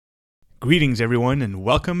Greetings, everyone, and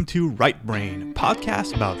welcome to Right Brain, a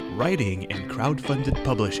podcast about writing and crowdfunded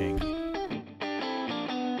publishing.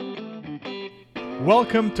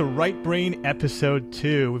 Welcome to Right Brain Episode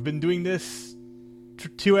 2. We've been doing this for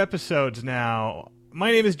 2 episodes now.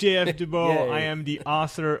 My name is JF Dubois. I am the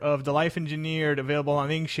author of The Life Engineered, available on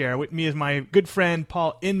Inkshare. With me is my good friend,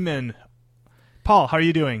 Paul Inman. Paul, how are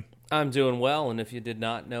you doing? I'm doing well, and if you did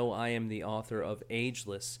not know, I am the author of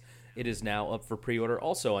Ageless. It is now up for pre-order,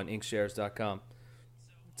 also on inkshares.com.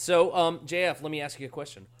 So, JF, let me ask you a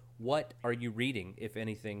question. What are you reading, if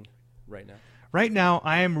anything, right now? Right now,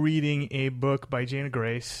 I am reading a book by Jana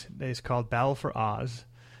Grace that is called Battle for Oz.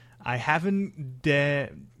 I haven't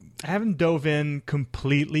dove in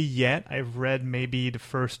completely yet. I've read maybe the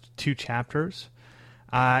first 2 chapters.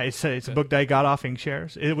 It's a book that I got off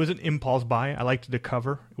Inkshares. It was an impulse buy. I liked the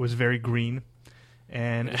cover. It was very green.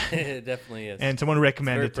 And it definitely is. And someone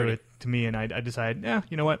recommended it to me, and I decided,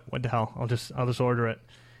 you know what the hell? I'll just order it.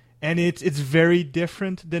 And it's very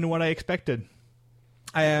different than what I expected.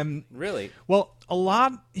 Really? Well,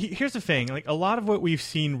 here's the thing, like a lot of what we've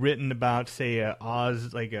seen written about, say,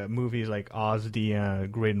 Oz, like movies like Oz the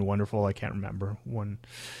Great and Wonderful, I can't remember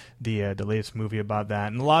the latest movie about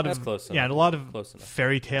that, and a lot of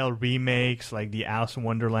fairy tale remakes like the Alice in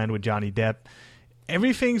Wonderland with Johnny Depp.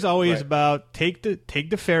 Everything's always about take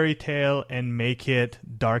the fairy tale and make it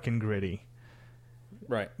dark and gritty.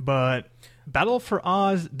 Right. But Battle for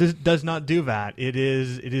Oz does not do that. It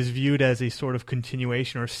is viewed as a sort of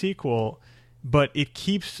continuation or sequel, but it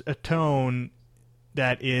keeps a tone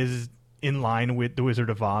that is in line with The Wizard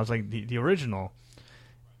of Oz, like the original.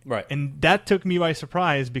 Right. And that took me by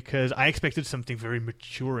surprise because I expected something very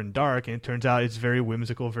mature and dark, and it turns out it's very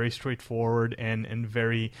whimsical, very straightforward, and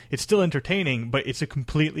very... It's still entertaining, but it's a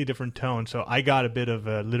completely different tone, so I got a bit of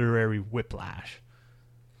a literary whiplash.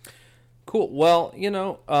 Cool. Well,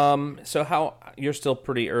 so you're still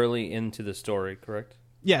pretty early into the story, correct?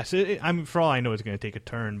 Yes. For all I know, it's going to take a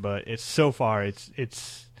turn, but so far, I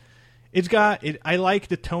like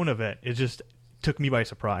the tone of it. It just took me by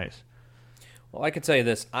surprise. Well, I can tell you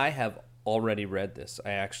this. I have already read this.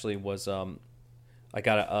 I actually was, I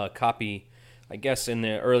got a copy, I guess, in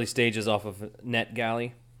the early stages off of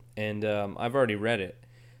NetGalley, and I've already read it.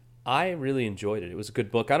 I really enjoyed it. It was a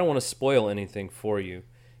good book. I don't want to spoil anything for you.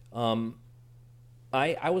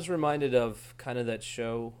 I was reminded of kind of that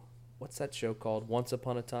show. What's that show called? Once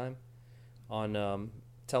Upon a Time on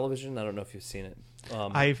television. I don't know if you've seen it.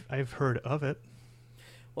 I've heard of it.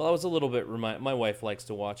 Well, I was a little bit my wife likes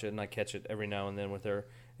to watch it, and I catch it every now and then with her.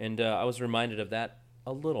 And I was reminded of that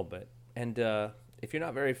a little bit. And if you're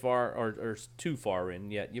not very far or too far in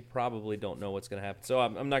yet, you probably don't know what's going to happen. So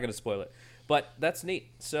I'm not going to spoil it. But that's neat.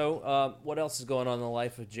 So what else is going on in the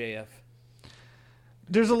life of JF?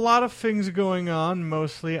 There's a lot of things going on.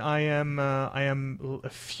 Mostly, I am a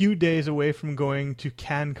few days away from going to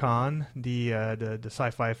CanCon, the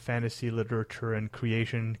sci-fi, fantasy, literature, and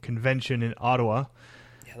creation convention in Ottawa.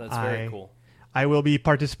 Yeah, that's very cool. I will be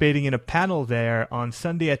participating in a panel there on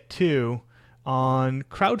Sunday at 2 on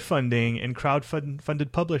crowdfunding and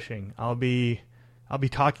crowdfunded publishing. I'll be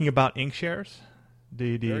talking about Inkshares,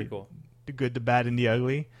 very cool. The good, the bad, and the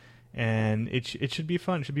ugly, and it should be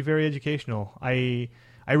fun. It should be very educational. I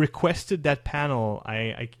requested that panel.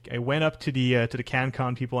 I went up to the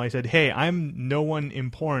CanCon people. I said, "Hey, I'm no one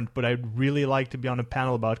important, but I'd really like to be on a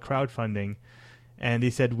panel about crowdfunding." And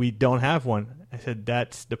they said, "We don't have one." I said,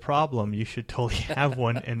 "That's the problem. You should totally have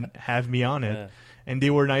one and have me on it." Yeah. And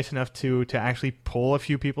they were nice enough to actually pull a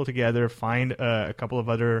few people together, find a couple of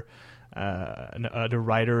other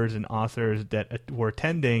writers and authors that were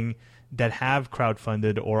attending that have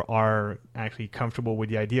crowdfunded or are actually comfortable with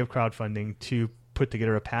the idea of crowdfunding to put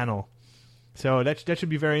together a panel. So that should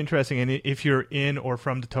be very interesting. And if you're in or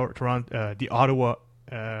from the Toronto, the Ottawa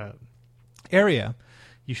area,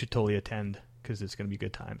 you should totally attend, because it's going to be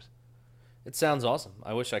good times. It sounds awesome.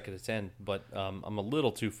 I wish I could attend, but I'm a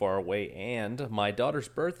little too far away, and my daughter's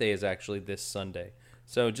birthday is actually this Sunday.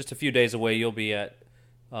 So just a few days away, you'll be at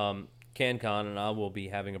CanCon, and I will be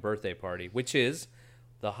having a birthday party, which is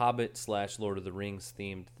the Hobbit / Lord of the Rings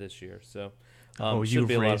themed this year. So you've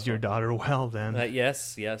raised your daughter well, then.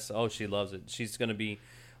 Yes. Oh, she loves it. She's going to be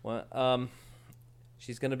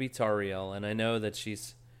she's going to be Tariel, and I know that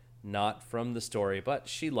she's not from the story, but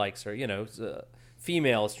she likes her. It's a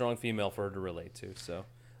strong female for her to relate to. So,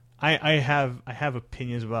 I have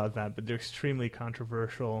opinions about that, but they're extremely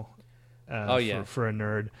controversial. For a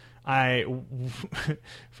nerd,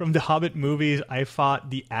 from the Hobbit movies, I thought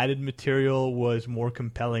the added material was more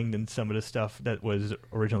compelling than some of the stuff that was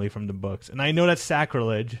originally from the books. And I know that's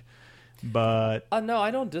sacrilege, but no,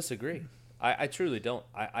 I don't disagree. I truly don't.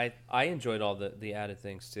 I enjoyed all the added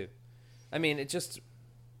things too. I mean, it just,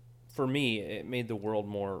 for me, it made the world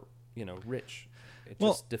more, rich. It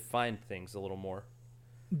just defined things a little more.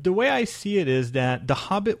 The way I see it is that The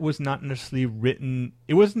Hobbit was not necessarily written.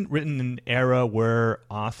 It wasn't written in an era where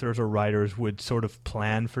authors or writers would sort of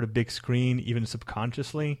plan for the big screen, even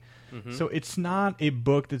subconsciously. Mm-hmm. So it's not a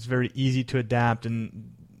book that's very easy to adapt,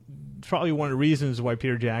 and it's probably one of the reasons why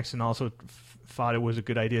Peter Jackson also thought it was a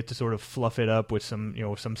good idea to sort of fluff it up with some,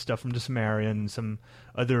 some stuff from the Sumerian, some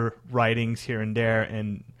other writings here and there,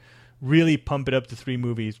 and really pump it up to 3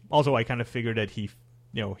 movies. Also, I kind of figured that he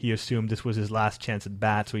assumed this was his last chance at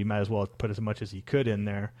bat, so he might as well put as much as he could in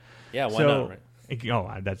there. Yeah, why not? Right?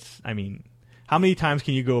 How many times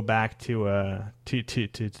can you go back to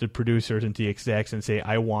the producers and to the execs and say,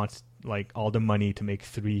 I want like all the money to make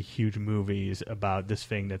 3 huge movies about this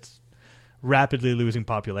thing that's rapidly losing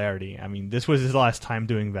popularity? I mean, this was his last time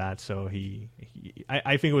doing that, so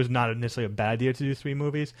I think it was not necessarily a bad idea to do 3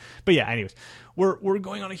 movies. But yeah, anyways, we're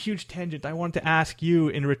going on a huge tangent. I wanted to ask you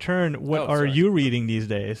in return, what are you reading these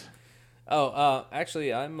days?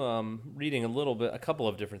 Actually, I'm reading a couple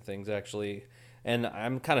of different things actually, and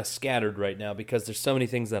I'm kind of scattered right now because there's so many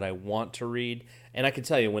things that I want to read, and I can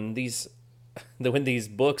tell you when these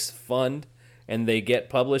books fund and they get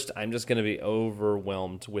published, I'm just going to be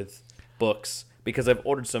overwhelmed with books because I've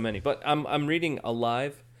ordered so many. But I'm reading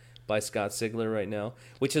Alive by Scott Sigler right now,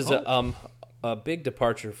 which is a big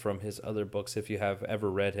departure from his other books. If you have ever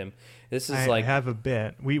read him, I have a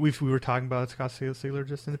bit. We were talking about Scott Sigler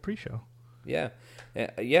just in the pre-show. Yeah,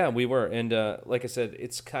 we were, and like I said,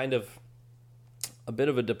 it's kind of a bit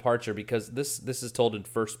of a departure because this is told in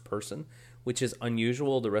first person, which is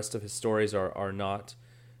unusual. The rest of his stories are not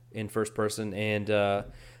in first person, and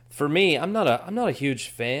for me, I'm not a huge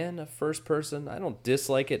fan of first person. I don't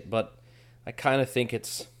dislike it, but I kind of think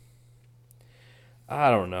it's,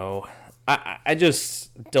 I don't know. I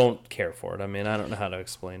just don't care for it. I mean, I don't know how to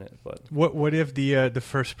explain it, but what if the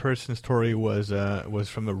first person story was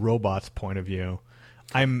from the robot's point of view?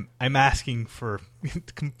 I'm asking for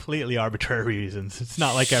completely arbitrary reasons. It's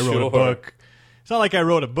not like I wrote a book. It's not like I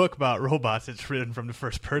wrote a book about robots. It's written from the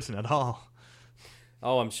first person at all.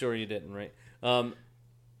 Oh, I'm sure you didn't, right?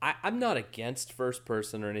 I'm not against first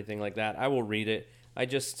person or anything like that. I will read it.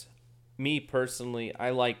 Me personally, I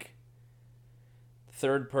like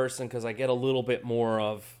third person because I get a little bit more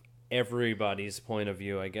of everybody's point of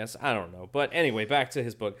view, I guess. I don't know. But anyway, back to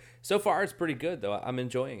his book. So far, it's pretty good, though. I'm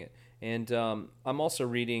enjoying it. And I'm also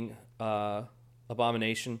reading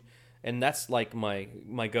Abomination, and that's like my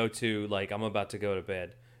go-to, like I'm about to go to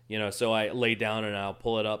bed. So I lay down and I'll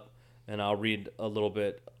pull it up and I'll read a little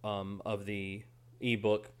bit of the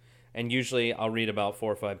ebook, and usually I'll read about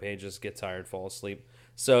 4 or 5 pages, get tired, fall asleep.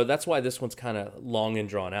 So that's why this one's kind of long and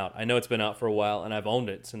drawn out. I know it's been out for a while, and I've owned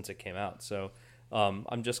it since it came out. So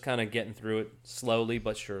I'm just kind of getting through it slowly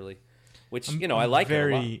but surely, which I like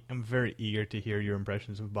it a lot. I'm very eager to hear your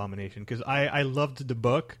impressions of Abomination because I loved the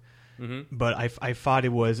book, but I thought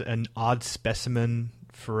it was an odd specimen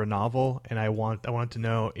for a novel, and I wanted to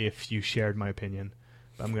know if you shared my opinion.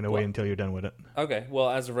 I'm going to wait until you're done with it. Okay.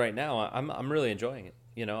 Well, as of right now, I'm really enjoying it.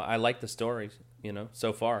 I like the story,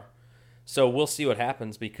 so far. So we'll see what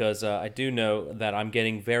happens because I do know that I'm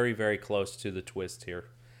getting very, very close to the twist here.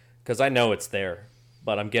 Because I know it's there,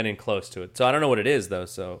 but I'm getting close to it. So I don't know what it is, though,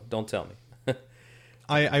 so don't tell me.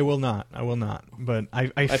 I will not. But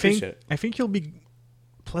I think you'll be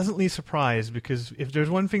pleasantly surprised because if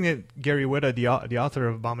there's one thing that Gary Whitta, the author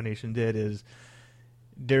of Abomination, did is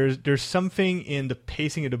there's something in the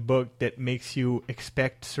pacing of the book that makes you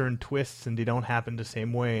expect certain twists and they don't happen the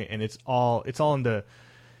same way, and it's all in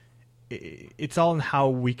how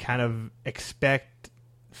we kind of expect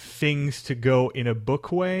things to go in a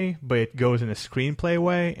book way, but it goes in a screenplay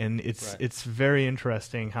way, and it's very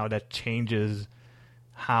interesting how that changes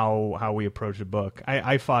how we approach the book.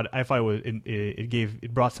 I thought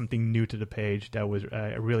it brought something new to the page that was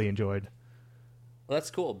I really enjoyed. Well,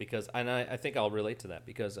 that's cool because I think I'll relate to that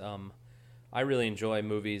because I really enjoy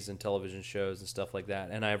movies and television shows and stuff like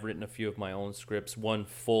that, and I've written a few of my own scripts, one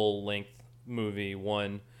full-length movie,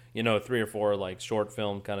 one 3 or 4 like short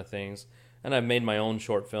film kind of things, and I've made my own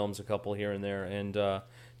short films, a couple here and there, and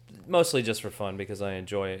mostly just for fun because I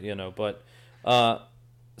enjoy it, but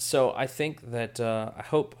so I think that I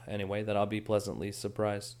hope anyway that I'll be pleasantly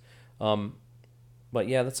surprised. But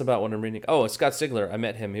yeah, that's about what I'm reading. Oh, Scott Sigler, I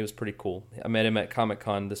met him. He was pretty cool. I met him at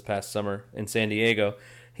Comic-Con this past summer in San Diego.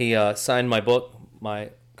 He signed my book,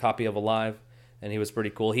 my copy of Alive, and he was pretty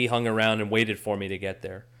cool. He hung around and waited for me to get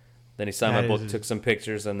there. Then he signed my book, took some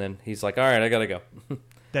pictures, and then he's like, all right, I got to go.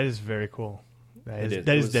 That is very cool. That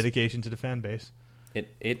is dedication to the fan base.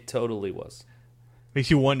 It totally was. Makes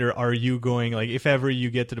you wonder, are you going, like, if ever you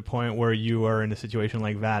get to the point where you are in a situation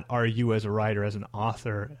like that, are you as a writer, as an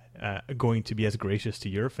author, going to be as gracious to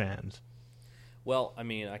your fans? Well, I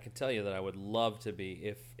mean, I can tell you that I would love to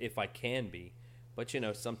be if I can be. But,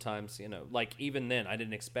 sometimes, like even then, I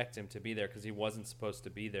didn't expect him to be there because he wasn't supposed to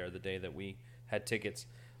be there the day that we had tickets.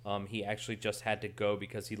 He actually just had to go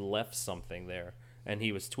because he left something there. And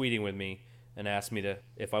he was tweeting with me and asked me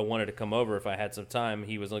if I wanted to come over if I had some time.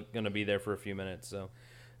 He was going to be there for a few minutes. So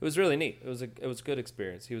it was really neat. It was a good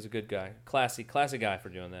experience. He was a good guy. Classy guy for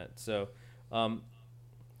doing that. So,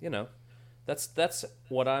 that's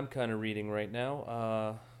what I'm kind of reading right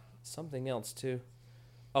now. Something else, too.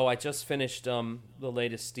 Oh, I just finished the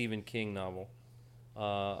latest Stephen King novel,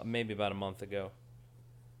 maybe about a month ago.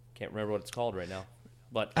 Can't remember what it's called right now,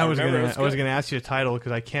 but I was gonna ask you a title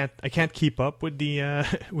because I can't keep up with the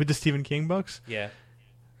with the Stephen King books. Yeah,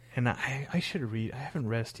 and I should read. I haven't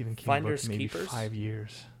read a Stephen King Finders book in maybe Keepers? 5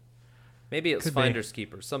 years. Maybe it's Finders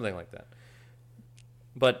Keepers, something like that.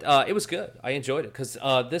 But it was good. I enjoyed it because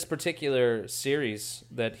this particular series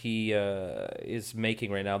that he is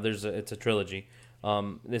making right now, it's a trilogy.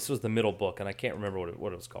 This was the middle book, and I can't remember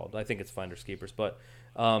what it was called. I think it's Finders Keepers, but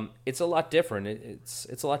it's a lot different.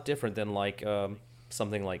 It's a lot different than like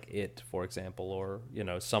something like It, for example, or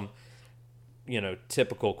some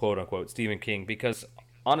typical quote unquote Stephen King. Because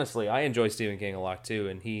honestly, I enjoy Stephen King a lot too,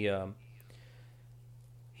 and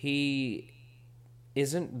he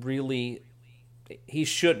isn't really. He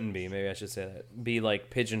shouldn't be. Maybe I should say that. Be like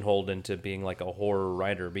pigeonholed into being like a horror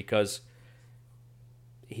writer because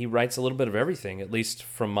he writes a little bit of everything, at least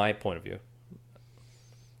from my point of view.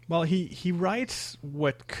 Well, he writes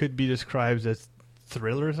what could be described as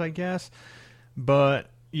thrillers, I guess. But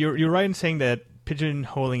you're right in saying that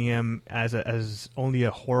pigeonholing him as only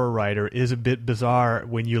a horror writer is a bit bizarre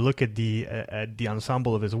when you look at the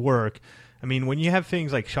ensemble of his work. I mean, when you have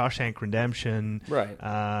things like Shawshank Redemption, right,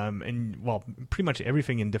 and pretty much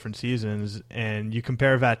everything in different seasons, and you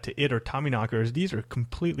compare that to It or Tommyknockers, these are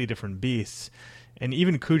completely different beasts. And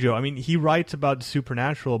even Cujo, I mean, he writes about the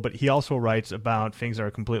supernatural, but he also writes about things that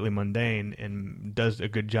are completely mundane and does a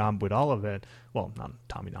good job with all of it. Well, not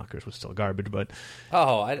Tommyknockers was still garbage, but...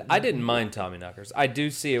 Oh, I didn't mind Tommyknockers. I do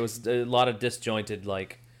see it was a lot of disjointed,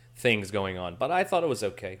 like, things going on, but I thought it was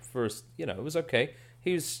okay. First, it was okay.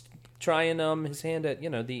 He was trying his hand at,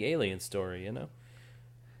 the alien story,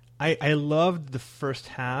 I loved the first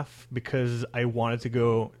half because I wanted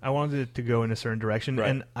it to go in a certain direction. Right.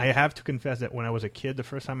 And I have to confess that when I was a kid, the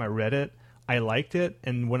first time I read it, I liked it.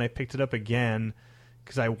 And when I picked it up again,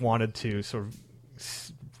 because I wanted to sort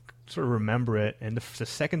of remember it, and the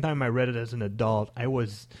second time I read it as an adult, I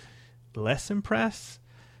was less impressed,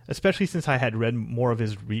 especially since I had read more of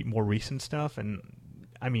his more recent stuff. And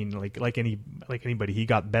I mean, like anybody, he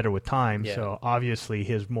got better with time. Yeah. So obviously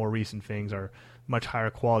his more recent things are much higher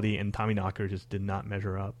quality, and Tommyknocker just did not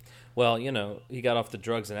measure up. Well, he got off the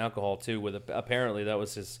drugs and alcohol too. Apparently that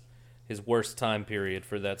was his worst time period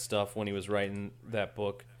for that stuff when he was writing that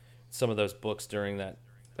book. Some of those books during that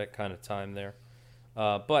kind of time there.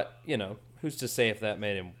 But who's to say if that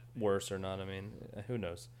made him worse or not? I mean, who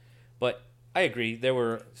knows? But I agree. There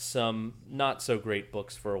were some not so great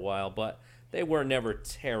books for a while, but they were never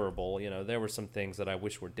terrible. There were some things that I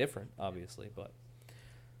wish were different, obviously, but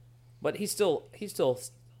he still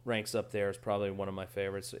ranks up there as probably one of my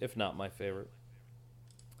favorites, if not my favorite.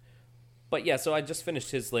 But yeah, so I just finished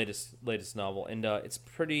his latest novel, and it's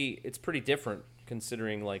pretty different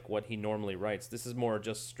considering like what he normally writes. This is more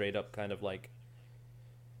just straight up kind of like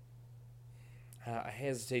I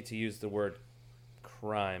hesitate to use the word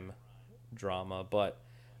crime drama, but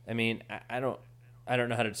I mean I don't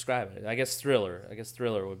know how to describe it. I guess thriller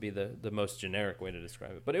would be the most generic way to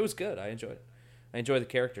describe it. But it was good. I enjoyed it. I enjoy the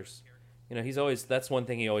characters. That's one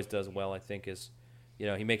thing he always does well, I think, is,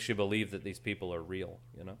 he makes you believe that these people are real,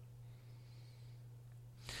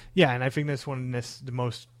 Yeah, and I think that's the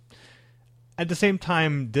most, at the same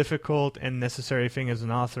time, difficult and necessary thing as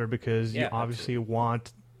an author, because you obviously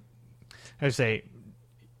want, I say,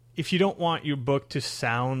 if you don't want your book to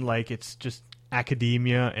sound like it's just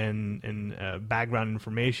academia and background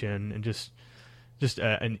information and just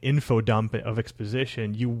an info dump of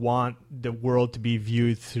exposition, you want the world to be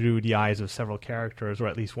viewed through the eyes of several characters, or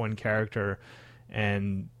at least one character.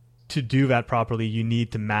 And to do that properly, you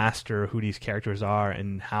need to master who these characters are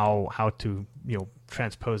and how to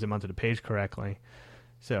transpose them onto the page correctly.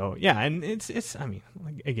 So yeah, and it's I mean,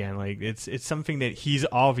 it's something that he's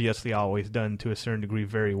obviously always done to a certain degree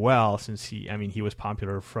very well, since he was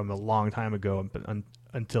popular from a long time ago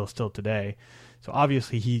until still today. So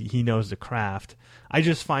obviously he knows the craft. I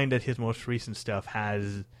just find that his most recent stuff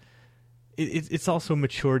has it's also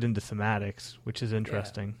matured into thematics, which is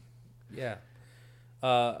interesting. Yeah.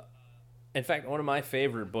 In fact, one of my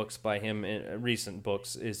favorite books by him, recent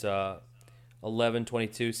books, is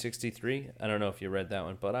 11/22/63. I don't know if you read that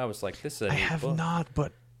one, but I was like, this is a neat I have book. not,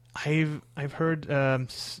 but I've heard a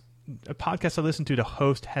podcast I listened to. The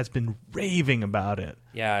host has been raving about it.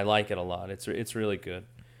 Yeah, I like it a lot. It's really good.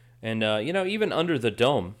 And, even Under the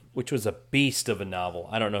Dome, which was a beast of a novel.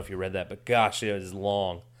 I don't know if you read that, but gosh, it was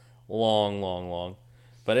long.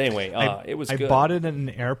 But anyway, it was good. I bought it at an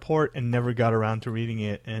airport and never got around to reading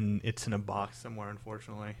it, and it's in a box somewhere,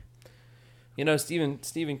 unfortunately.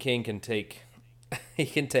 Stephen King can take he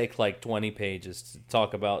can take like 20 pages to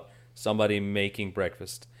talk about somebody making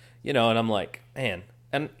breakfast. And I'm like, man,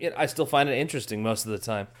 and I still find it interesting most of the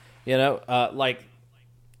time. Like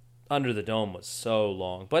Under the Dome was so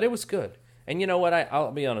long, but it was good. And you know what?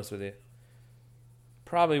 I'll be honest with you.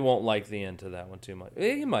 Probably won't like the end to that one too much.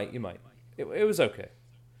 You might. It was okay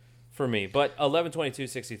for me, but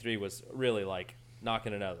 11/22/63 was really like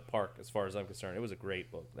knocking it out of the park as far as I'm concerned. It was a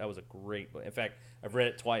great book. That was a great book. In fact, I've read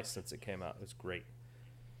it twice since it came out. It was great.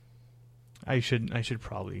 I should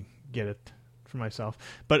probably get it for myself.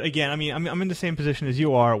 But again, I mean, I'm in the same position as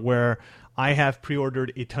you are, where I have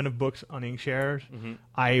pre-ordered a ton of books on Inkshares. Mm-hmm.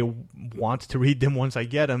 I want to read them once I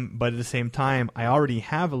get them, but at the same time, I already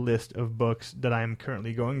have a list of books that I'm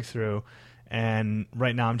currently going through, and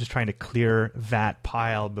right now I'm just trying to clear that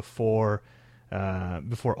pile before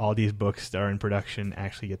all these books that are in production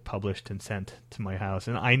actually get published and sent to my house.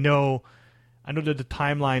 And I know that the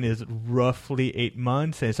timeline is roughly 8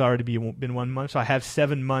 months, and it's already been 1 month, so I have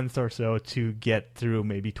 7 months or so to get through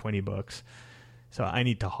maybe 20 books. So I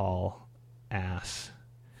need to haul ass.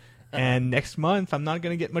 And next month, I'm not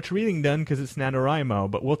going to get much reading done because it's NaNoWriMo,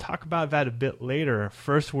 but we'll talk about that a bit later.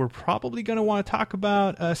 First, we're probably going to want to talk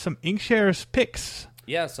about some Inkshares picks.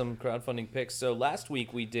 Yeah, some crowdfunding picks. So last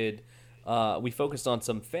week we focused on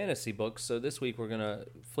some fantasy books, so this week we're going to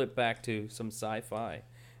flip back to some sci-fi.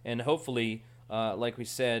 And hopefully, like we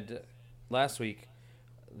said last week,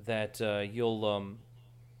 that you'll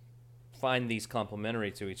find these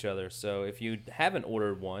complementary to each other. So if you haven't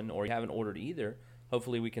ordered one or you haven't ordered either,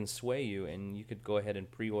 hopefully we can sway you and you could go ahead and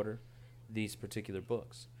pre-order these particular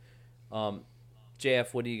books.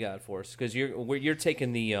 JF, what do you got for us? Because you're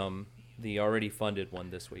taking the already funded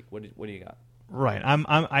one this week. What do you got? Right,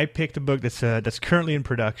 I picked a book that's currently in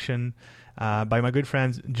production by my good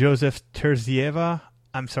friends Joseph Terzieva.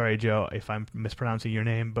 I'm sorry, Joe, if I'm mispronouncing your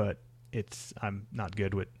name, but I'm not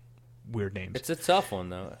good with weird names. It's a tough one,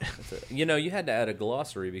 though. You had to add a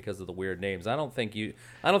glossary because of the weird names. I don't think that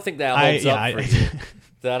holds up for you.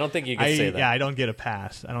 I don't think you can say that. Yeah, I don't get a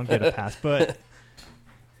pass. But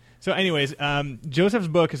so, anyways, Joseph's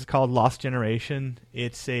book is called Lost Generation.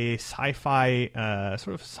 It's a sci-fi,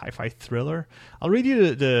 sort of sci-fi thriller. I'll read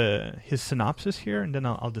you his synopsis here, and then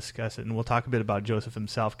I'll discuss it, and we'll talk a bit about Joseph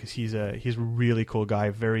himself because he's a really cool guy,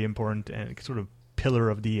 very important, and sort of pillar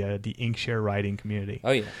of the Inkshare writing community.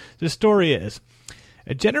 Oh yeah. The story is: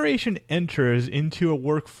 a generation enters into a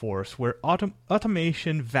workforce where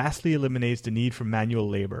automation vastly eliminates the need for manual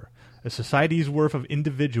labor. A society's worth of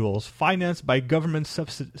individuals, financed by government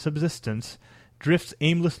subsistence, drifts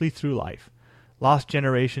aimlessly through life. Lost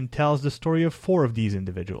Generation tells the story of 4 of these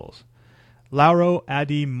individuals. Lauro,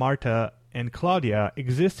 Adi, Marta, and Claudia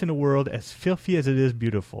exist in a world as filthy as it is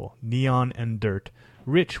beautiful, neon and dirt,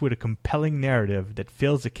 rich with a compelling narrative that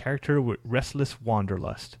fills the character with restless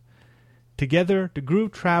wanderlust. Together, the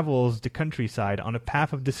group travels the countryside on a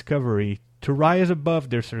path of discovery to rise above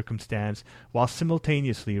their circumstance while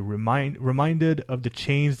simultaneously reminded of the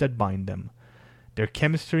chains that bind them. Their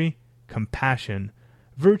chemistry, compassion,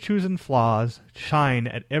 virtues and flaws shine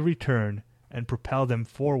at every turn and propel them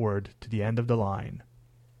forward to the end of the line.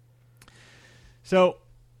 So,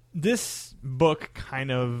 this book kind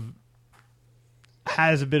of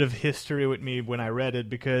has a bit of history with me when I read it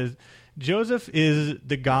because Joseph is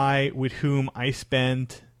the guy with whom I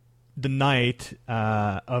spent the night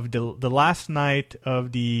of the last night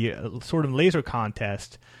of the Sword and Laser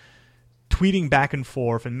contest, tweeting back and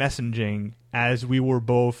forth and messaging as we were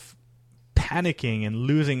both panicking and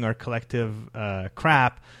losing our collective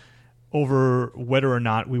crap over whether or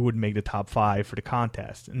not we would make the top 5 for the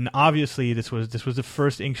contest. And obviously, this was the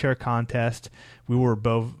first Inkshare contest. We were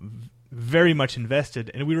both very much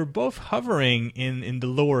invested, and we were both hovering in the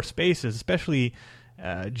lower spaces, especially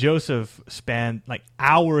Joseph spent like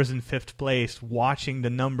hours in 5th place watching the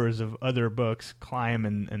numbers of other books climb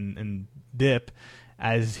and dip.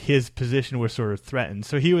 as his position was sort of threatened.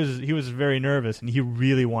 So he was very nervous, and he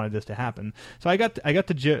really wanted this to happen. So I got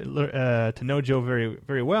to know Joe very,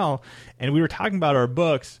 very well, and we were talking about our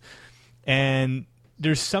books, and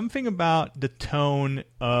there's something about the tone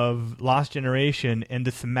of Lost Generation and the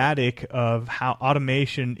thematic of how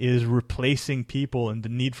automation is replacing people and the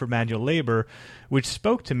need for manual labor, which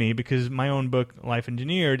spoke to me, because my own book, Life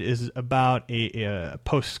Engineered, is about a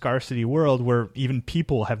post-scarcity world where even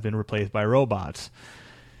people have been replaced by robots.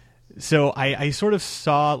 So I sort of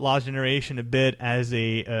saw Lost Generation a bit as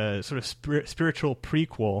a sort of spiritual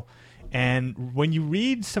prequel. And when you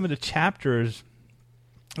read some of the chapters,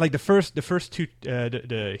 like the first two,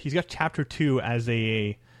 he's got chapter 2 as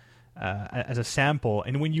a sample,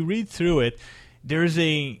 and when you read through it, there's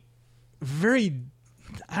a very,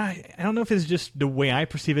 I don't know if it's just the way I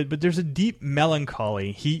perceive it, but there's a deep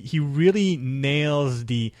melancholy. He really nails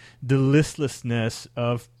the listlessness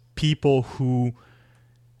of people who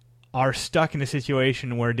are stuck in a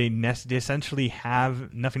situation where they essentially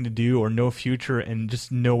have nothing to do or no future and just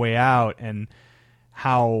no way out, and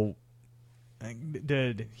how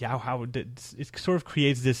it sort of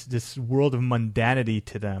creates this world of mundanity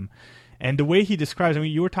to them. And the way he describes, I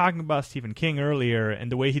mean, you were talking about Stephen King earlier,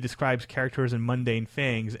 and the way he describes characters and mundane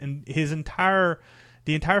things, and the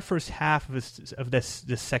entire first half of this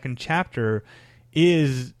second chapter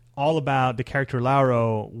is all about the character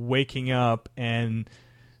Lauro waking up and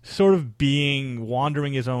sort of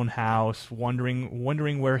wandering his own house,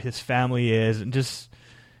 wondering where his family is, and just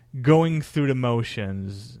going through the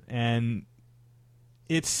motions. And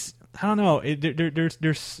it's, I don't know,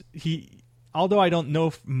 although I don't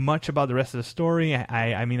know much about the rest of the story,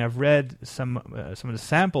 I mean, I've read some of the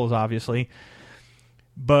samples, obviously,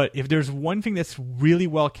 but if there's one thing that's really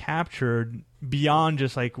well captured beyond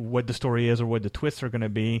just like what the story is or what the twists are going to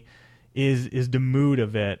be, is the mood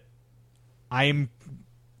of it. I'm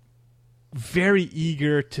very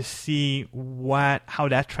eager to see how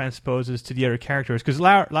that transposes to the other characters, because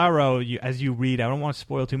Lauro, as you read, I don't want to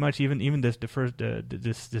spoil too much. Even this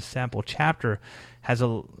sample chapter has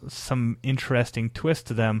some interesting twist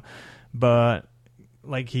to them, but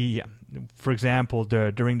like for example,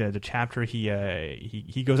 during the chapter,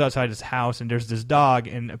 he goes outside his house and there's this dog,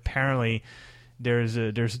 and apparently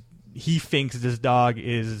he thinks this dog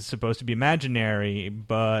is supposed to be imaginary,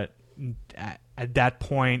 but at that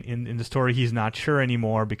point in the story, he's not sure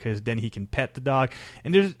anymore, because then he can pet the dog.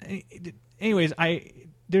 And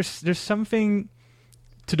there's something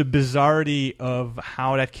to the bizarrety of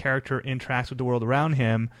how that character interacts with the world around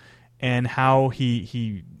him, and how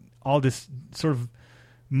he all this sort of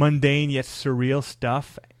mundane yet surreal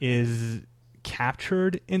stuff is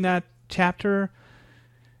captured in that chapter.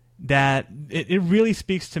 That it really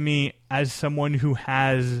speaks to me as someone who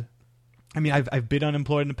has, I mean, I've been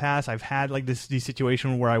unemployed in the past. I've had like this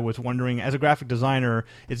situation where I was wondering, as a graphic designer,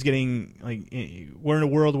 it's getting like, we're in a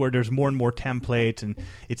world where there's more and more templates, and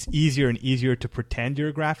it's easier and easier to pretend you're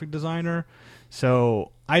a graphic designer.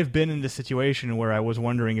 So I've been in this situation where I was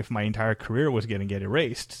wondering if my entire career was going to get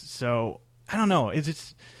erased. So I don't know.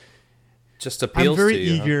 It's just appeals to you. I'm very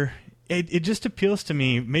eager. Huh? It just appeals to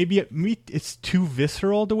me. Maybe it's too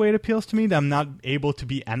visceral the way it appeals to me, that I'm not able to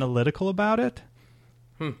be analytical about it.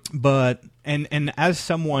 But and as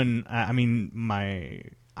someone, I mean,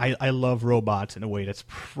 I love robots in a way that's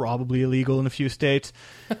probably illegal in a few states.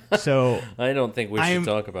 So I don't think we should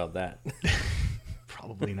talk about that.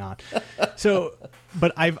 Probably not. So,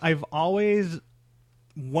 but I've always,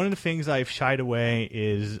 one of the things I've shied away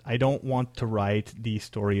is I don't want to write the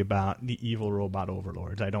story about the evil robot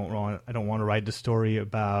overlords. I don't want to write the story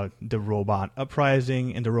about the robot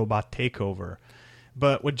uprising and the robot takeover.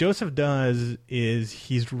 But what Joseph does is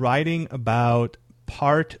he's writing about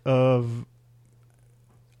part of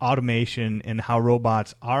automation and how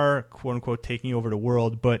robots are, quote unquote, taking over the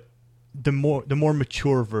world, but the more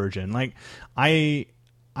mature version. Like I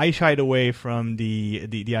shied away from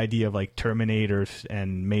the idea of like Terminators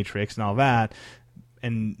and Matrix and all that,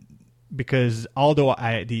 and because although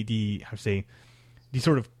the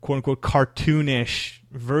sort of quote unquote cartoonish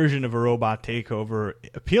version of a robot takeover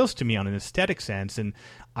appeals to me on an aesthetic sense, and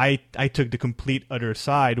I took the complete other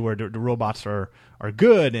side where the robots are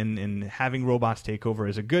good, and having robots take over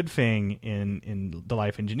is a good thing in the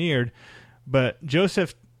Life Engineered. But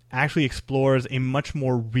Joseph actually explores a much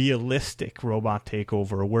more realistic robot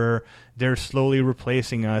takeover where they're slowly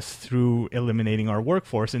replacing us through eliminating our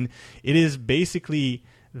workforce, and it is basically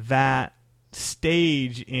that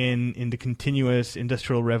stage in the continuous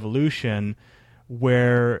industrial revolution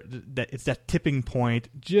where it's that tipping point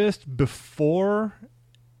just before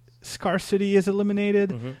scarcity is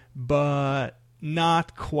eliminated, but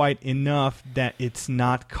not quite enough that it's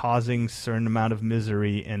not causing certain amount of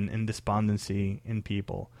misery and despondency in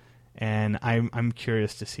people. And I'm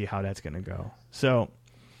curious to see how that's going to go. So,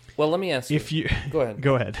 well, let me ask you. If you go ahead.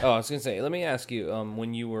 Go ahead. Oh, I was going to say, let me ask you.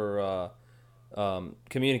 When you were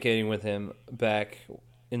communicating with him back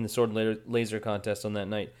in the sword and laser contest on that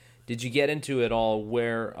night, did you get into it all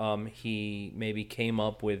where he maybe came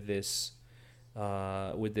up with this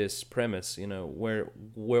premise? You know, where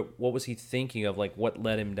what was he thinking of? Like, what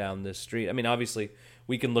led him down this street? I mean, obviously,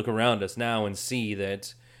 we can look around us now and see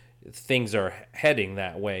that things are heading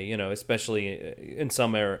that way. You know, especially in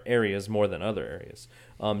some areas more than other areas.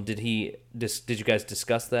 Did you guys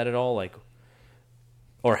discuss that at all? Like,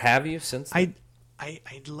 or have you since then?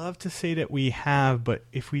 I'd love to say that we have, but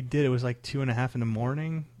if we did, it was like 2:30 in the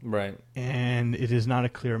morning. Right. And it is not a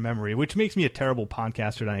clear memory, which makes me a terrible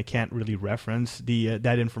podcaster, and I can't really reference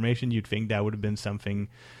that information. You'd think that would have been something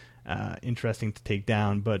interesting to take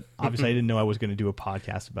down, but obviously I didn't know I was going to do a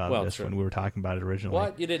podcast about this when we were talking about it originally.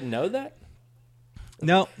 What? You didn't know that?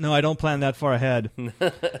 No, I don't plan that far ahead.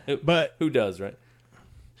 But who does, right?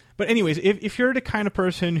 But anyways, if you're the kind of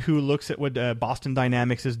person who looks at what Boston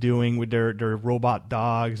Dynamics is doing with their robot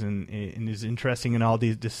dogs and is interested in all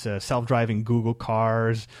this self-driving Google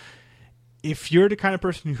cars, if you're the kind of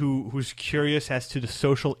person who's curious as to the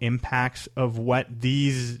social impacts of what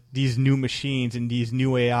these new machines and these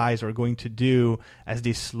new AIs are going to do as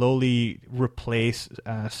they slowly replace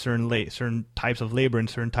certain types of labor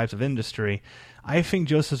and certain types of industry, I think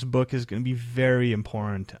Joseph's book is going to be very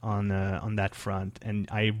important on that front, and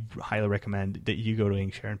I highly recommend that you go to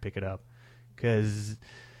Inkshare and pick it up, because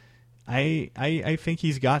I think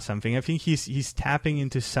he's got something. I think he's tapping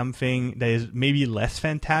into something that is maybe less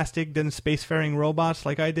fantastic than spacefaring robots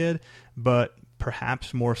like I did, but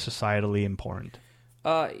perhaps more societally important.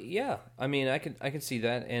 Yeah. I mean, I can see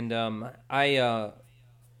that, and I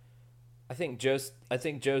think Joe's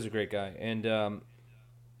a great guy, and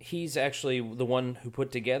he's actually the one who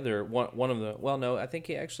put together one of the. Well, no, I think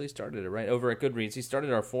he actually started it right over at Goodreads. He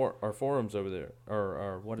started our forums over there,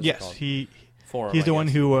 or what is it called? Yes, Forum, he's the one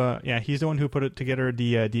who he's the one who put it together,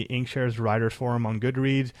 the Inkshares Writers Forum on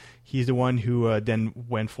Goodreads. He's the one who then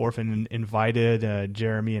went forth and invited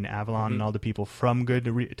Jeremy and Avalon and all the people from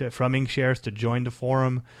from Inkshares to join the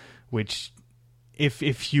forum. Which,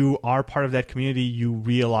 if you are part of that community, you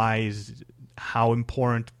realize how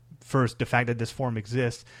important, first, the fact that this forum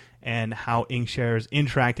exists, and how Inkshares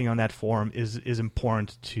interacting on that forum is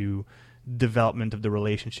important to development of the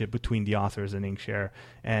relationship between the authors and Inkshare.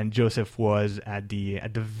 And Joseph was at the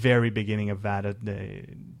very beginning of that.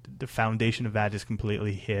 The foundation of that is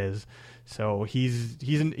completely his. So he's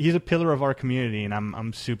a pillar of our community, and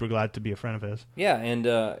I'm super glad to be a friend of his. Yeah, and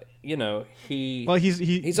he's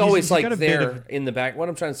he's always like there in the back. What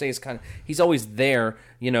I'm trying to say is he's always there,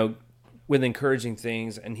 with encouraging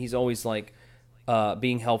things, and he's always like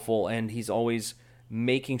being helpful, and he's always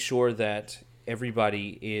making sure that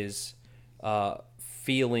everybody is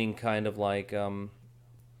feeling kind of like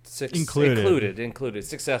included.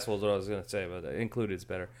 Successful is what I was going to say, but included is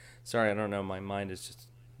better. Sorry, I don't know. My mind is just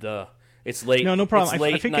it's late. No problem. It's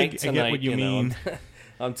late I think night I tonight, get what you mean.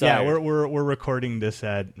 I'm tired. Yeah, we're recording this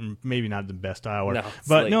at maybe not the best hour, no,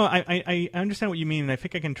 but late. No, I understand what you mean, and I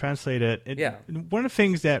think I can translate it. Yeah. One of the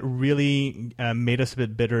things that really made us a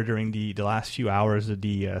bit bitter during the last few hours of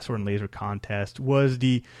the Sword and Laser contest was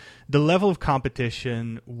the level of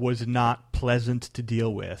competition was not pleasant to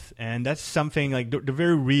deal with, and that's something like the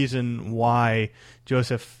very reason why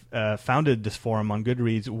Joseph founded this forum on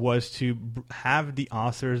Goodreads was to have the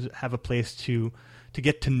authors have a place to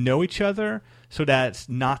get to know each other, so that's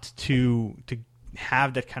not to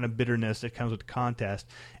have that kind of bitterness that comes with the contest.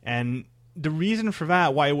 And the reason for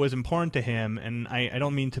that, why it was important to him, and I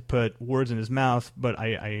don't mean to put words in his mouth, but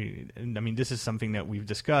I mean, this is something that we've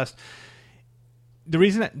discussed. The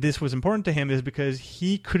reason that this was important to him is because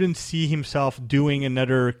he couldn't see himself doing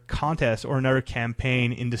another contest or another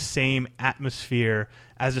campaign in the same atmosphere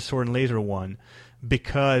as the Sword and Laser one,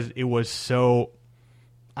 because it was so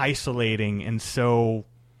isolating and so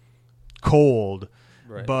cold.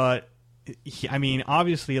 Right. But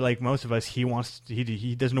obviously, like most of us, he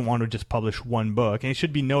doesn't want to just publish one book. And it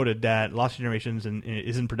should be noted that Lost Generations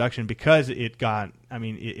is in production because it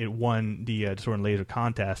won the Sword and Laser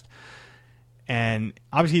contest. And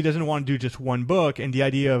obviously, he doesn't want to do just one book. And the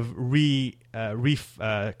idea of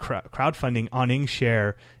crowdfunding on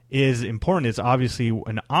Inkshare is important. It's obviously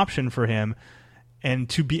an option for him. And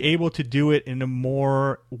to be able to do it in a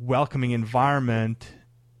more welcoming environment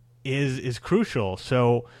is crucial.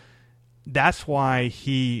 So that's why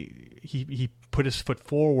he put his foot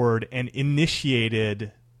forward and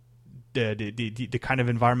initiated the kind of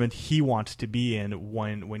environment he wants to be in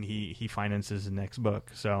when he finances the next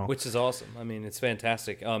book. So, which is awesome. I mean, it's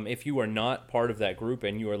fantastic. If you are not part of that group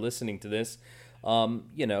and you are listening to this,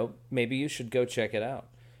 maybe you should go check it out.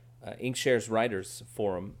 Inkshares Writers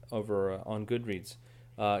Forum over on Goodreads,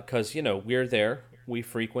 because we're there. We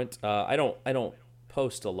frequent. I don't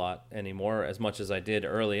post a lot anymore as much as I did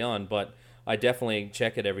early on, but I definitely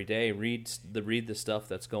check it every day. Read the stuff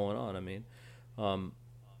that's going on. I mean,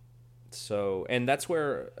 and that's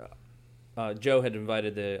where Joe had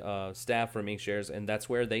invited the staff from Inkshares, and that's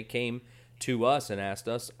where they came to us and asked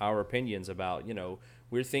us our opinions about,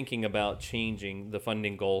 we're thinking about changing the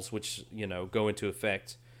funding goals, which, go into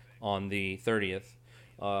effect on the 30th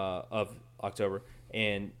of October.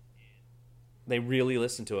 And they really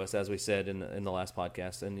listened to us, as we said in the last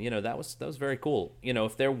podcast. And, that was very cool.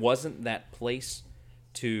 If there wasn't that place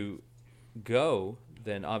to go,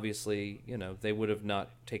 then obviously, they would have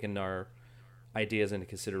not taken our ideas into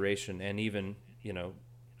consideration and even,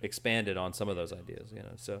 expanded on some of those ideas,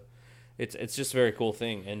 So it's just a very cool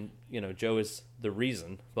thing. And, Joe is the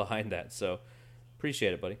reason behind that. So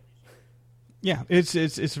appreciate it, buddy. Yeah,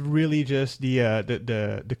 it's really just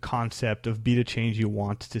the concept of be the change you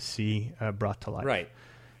want to see brought to life. Right.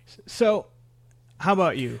 So, how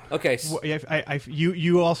about you? Okay.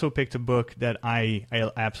 You also picked a book that I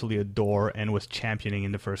absolutely adore and was championing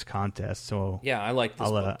in the first contest. So yeah, I like this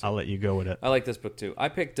book too. I'll let you go with it. I like this book too. I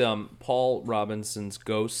picked Paul Robinson's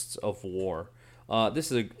Ghosts of War.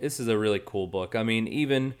 This is a really cool book. I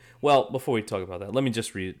mean, before we talk about that, let me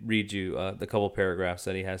just read you the couple paragraphs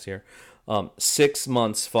that he has here. 6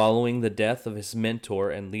 months following the death of his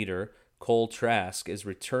mentor and leader, Cole Trask is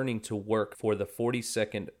returning to work for the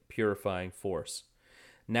 42nd Purifying Force.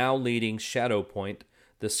 Now leading Shadow Point,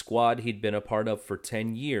 the squad he'd been a part of for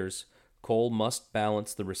 10 years, Cole must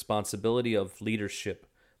balance the responsibility of leadership,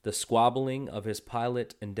 the squabbling of his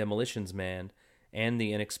pilot and demolitions man, and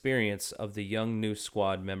the inexperience of the young new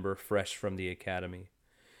squad member fresh from the academy.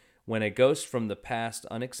 When a ghost from the past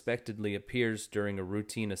unexpectedly appears during a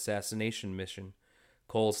routine assassination mission,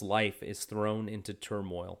 Cole's life is thrown into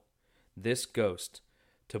turmoil. This ghost,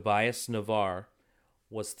 Tobias Navarre,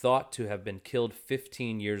 was thought to have been killed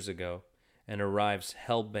 15 years ago and arrives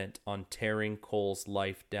hell-bent on tearing Cole's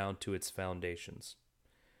life down to its foundations.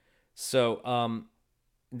 So,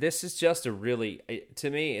 this is just to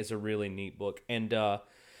me, it's a really neat book, and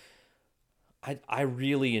I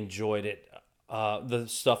really enjoyed it. The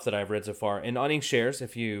stuff that I've read so far. And on Inkshares,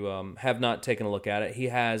 if you have not taken a look at it, he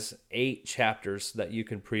has 8 chapters that you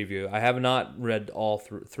can preview. I have not read all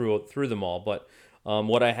through them all, but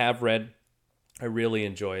what I have read, I really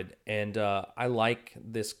enjoyed. And I like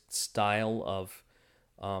this style of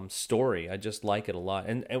story. I just like it a lot.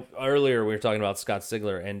 And earlier we were talking about Scott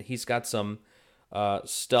Sigler, and he's got some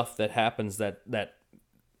stuff that happens that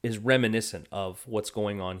is reminiscent of what's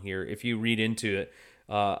going on here. If you read into it,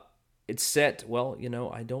 it's set,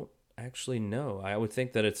 I don't actually know. I would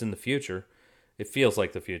think that it's in the future. It feels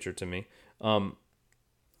like the future to me.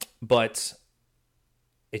 But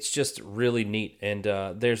it's just really neat. And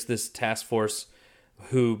there's this task force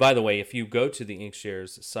who, by the way, if you go to the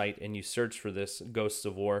Inkshares site and you search for this Ghosts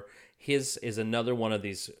of War, his is another one of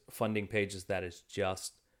these funding pages that is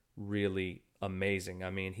just really amazing. I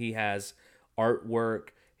mean, he has artwork.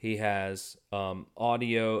 He has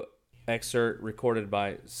audio excerpt recorded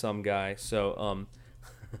by some guy. So,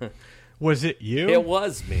 was it you? It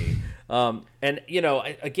was me. And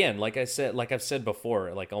again, like I've said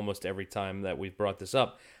before, like almost every time that we've brought this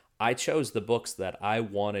up, I chose the books that I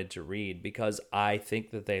wanted to read because I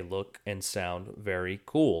think that they look and sound very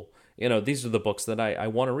cool. These are the books that I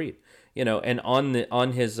want to read. And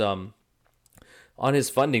on his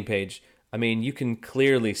funding page, I mean, you can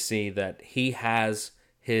clearly see that he has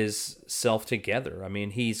his self together. I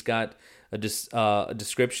mean, he's got a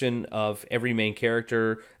description of every main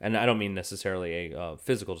character, and I don't mean necessarily a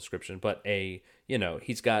physical description, but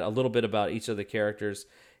he's got a little bit about each of the characters.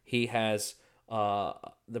 He has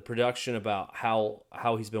the production about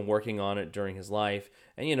how he's been working on it during his life,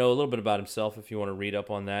 and a little bit about himself if you want to read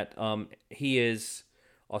up on that. He is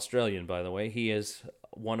Australian, by the way. He is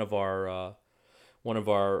one of our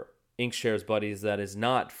Inkshares buddies that is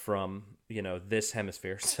not from this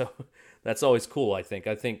hemisphere, so that's always cool. I think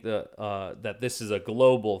that this is a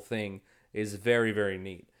global thing is very, very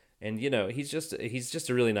neat, and he's just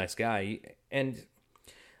a really nice guy, and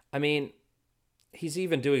I mean, he's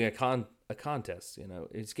even doing a contest.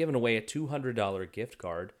 He's giving away a $200 gift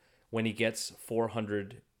card when he gets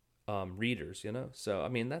 400 readers. So I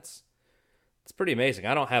mean it's pretty amazing.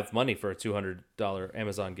 I don't have money for a $200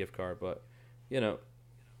 Amazon gift card, but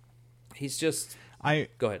he's just.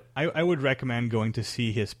 Go ahead. I would recommend going to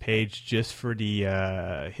see his page just for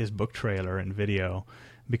the his book trailer and video,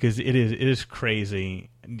 because it is crazy,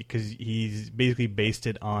 because he's basically based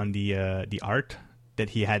it on the art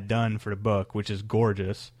that he had done for the book, which is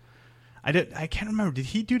gorgeous. I can't remember. Did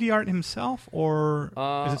he do the art himself, or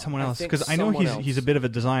is it someone else? Because I know he's a bit of a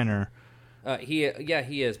designer. He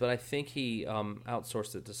is, but I think he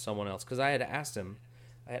outsourced it to someone else. Because I had asked him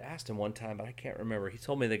one time, but I can't remember. He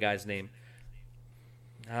told me the guy's name.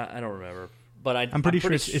 I don't remember, but I'm pretty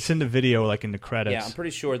sure it's in the video, like in the credits. Yeah, I'm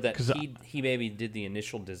pretty sure that he maybe did the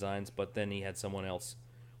initial designs, but then he had someone else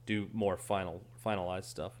do more finalized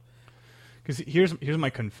stuff. Because here's my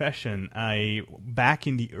confession. Back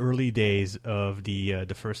in the early days of the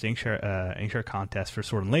first Inkshare contest for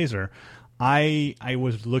Sword and Laser, I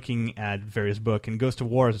was looking at various books, and Ghost of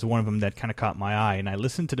War is one of them that kind of caught my eye. And I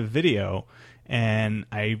listened to the video, and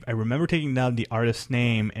I remember taking down the artist's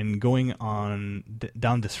name and going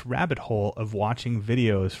down this rabbit hole of watching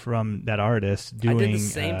videos from that artist doing. I did the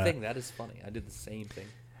same thing. That is funny. I did the same thing.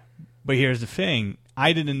 But here's the thing.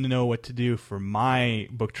 I didn't know what to do for my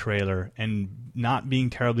book trailer, and not being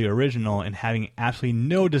terribly original and having absolutely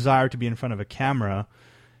no desire to be in front of a camera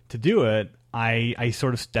to do it, I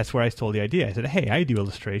sort of, that's where I stole the idea. I said, hey, I do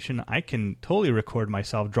illustration. I can totally record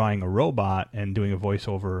myself drawing a robot and doing a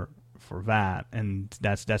voiceover for that. And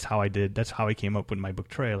that's how I did. That's how I came up with my book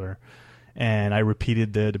trailer. And I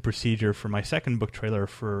repeated the procedure for my second book trailer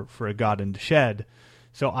for A God in the Shed.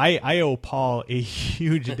 So I owe Paul a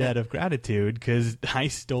huge debt of gratitude, because I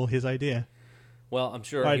stole his idea. Well, I'm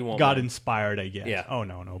sure he won't. God inspired, I guess. Yeah. Oh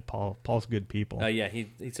no, Paul's good people. Yeah,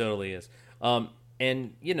 he totally is.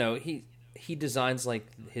 And he designs like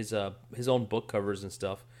his own book covers and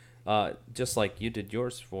stuff, just like you did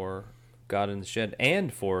yours for God in the Shed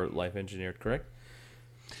and for Life Engineered, correct?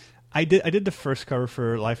 I did the first cover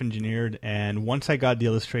for Life Engineered, and once I got the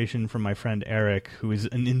illustration from my friend Eric, who is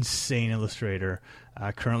an insane illustrator,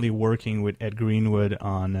 currently working with Ed Greenwood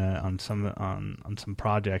on some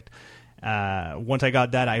project. Once I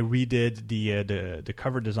got that, I redid the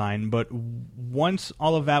cover design. But once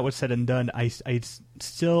all of that was said and done, I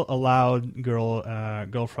still allowed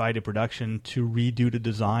Girl Friday Production to redo the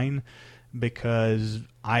design, because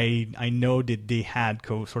I know that they had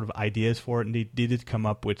sort of ideas for it, and they did come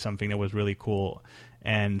up with something that was really cool,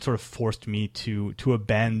 and sort of forced me to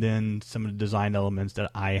abandon some of the design elements that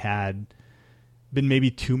I had been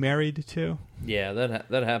maybe too married to. Yeah,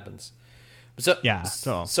 that happens.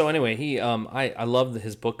 So anyway, he I loved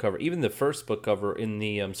his book cover. Even the first book cover in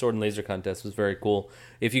the Sword and Laser contest was very cool.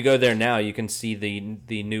 If you go there now, you can see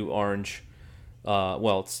the new orange.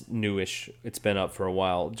 Well, it's newish. It's been up for a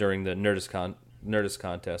while during the Nerdist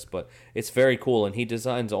contest, but it's very cool. And he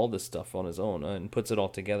designs all this stuff on his own and puts it all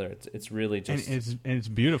together. It's really just and it's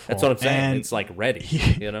beautiful. That's what I'm saying. And it's like ready,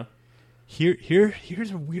 you know.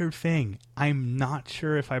 Here's a weird thing. I'm not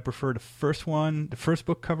sure if I prefer the first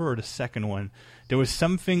book cover, or the second one. There was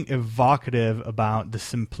something evocative about the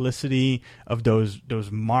simplicity of those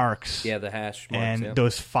marks. Yeah, the hash marks. And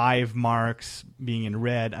those 5 marks being in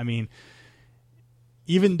red. I mean,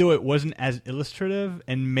 even though it wasn't as illustrative,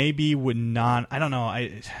 and maybe would not, I don't know.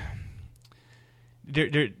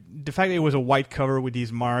 The fact that it was a white cover with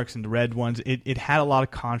these marks and the red ones, it had a lot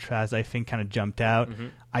of contrast. I think kind of jumped out. Mm-hmm.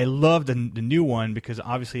 I love the new one, because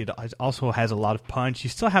obviously it also has a lot of punch. You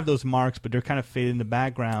still have those marks, but they're kind of faded in the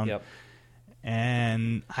background. Yep.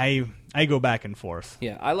 And I go back and forth.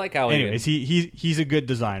 Yeah, I like how. Anyways, he's a good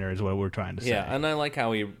designer, is what we're trying to say. Yeah, and I like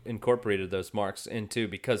how he incorporated those marks in too,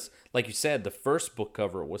 because, like you said, the first book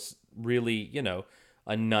cover was really,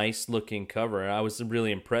 a nice looking cover, and I was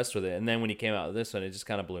really impressed with it. And then when he came out with this one, it just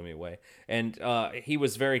kind of blew me away. And he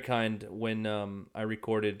was very kind when I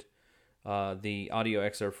recorded the audio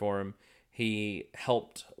excerpt for him. He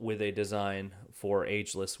helped with a design for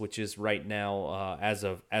Ageless, which is right now, as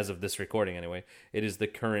of this recording anyway, it is the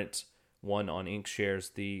current one on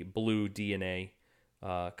Inkshares, the blue DNA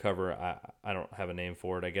cover. I don't have a name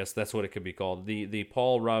for it. I guess that's what it could be called. The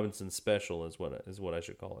Paul Robinson Special is what I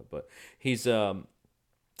should call it. But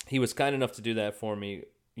he was kind enough to do that for me,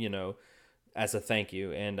 as a thank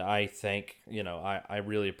you, and I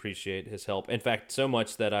really appreciate his help. In fact, so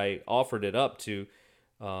much that I offered it up to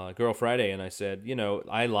Girl Friday, and I said,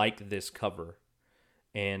 I like this cover,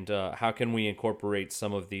 and how can we incorporate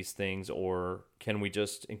some of these things, or can we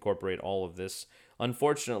just incorporate all of this?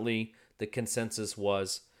 Unfortunately, the consensus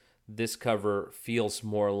was this cover feels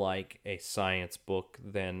more like a science book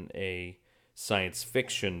than a science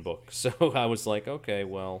fiction book. So I was like, okay,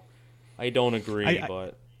 well, I don't agree,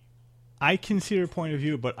 but I can see your point of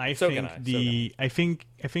view, but I So think can I.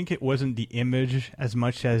 I think it wasn't the image as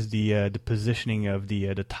much as the positioning of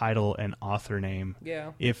the title and author name.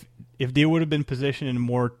 Yeah. If they would have been positioned in a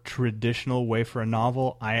more traditional way for a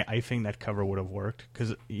novel, I think that cover would have worked,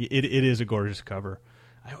 because it is a gorgeous cover.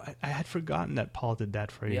 I had forgotten that Paul did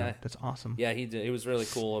that for you. Yeah. That's awesome. Yeah, he did. It was really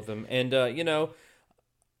cool of him. And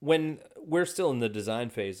when we're still in the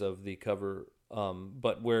design phase of the cover,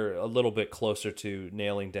 but we're a little bit closer to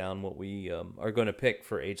nailing down what we are going to pick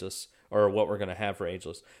for Ageless, or what we're going to have for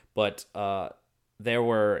Ageless. But there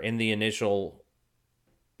were, in the initial,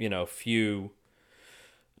 few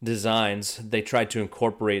designs, they tried to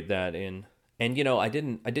incorporate that in. And I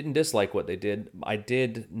didn't dislike what they did. I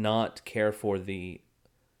did not care for the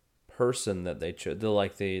person that they chose,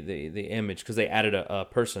 the image, because they added a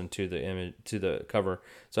person to the image, to the cover.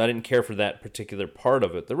 So I didn't care for that particular part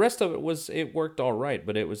of it. The rest of it worked all right,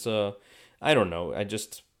 but it was I don't know. I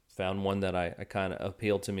just found one that I kind of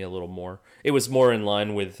appealed to me a little more. It was more in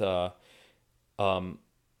line with one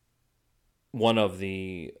of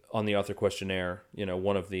the, on the author questionnaire,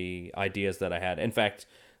 one of the ideas that I had. In fact,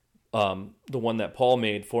 the one that Paul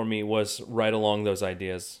made for me was right along those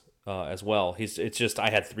ideas as well. It's just,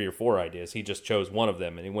 I had 3 or 4 ideas. He just chose one of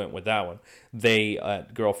them and he went with that one. They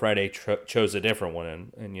at Girl Friday chose a different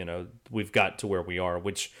one, and we've got to where we are,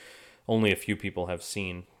 which only a few people have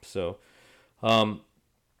seen. So,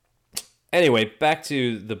 anyway, back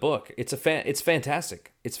to the book. It's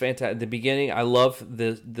fantastic. It's fantastic. The beginning, I love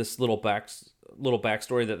this little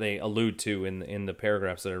backstory that they allude to in the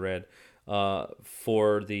paragraphs that I read.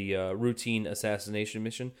 For the routine assassination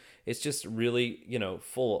mission. It's just really,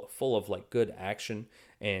 full of like good action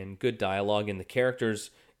and good dialogue, and the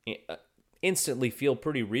characters instantly feel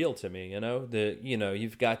pretty real to me.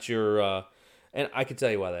 You've got your, and I can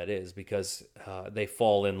tell you why that is, because they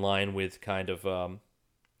fall in line with kind of,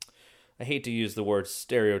 I hate to use the word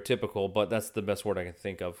stereotypical, but that's the best word I can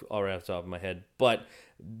think of all right off the top of my head. But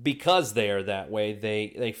because they are that way,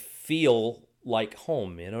 they feel like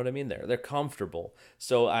home, you know what I mean? They're comfortable.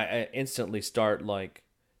 So I instantly start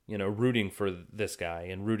rooting for this guy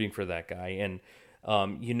and rooting for that guy. And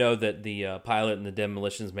that the pilot and the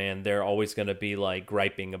demolitions man, they're always going to be like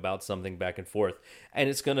griping about something back and forth. And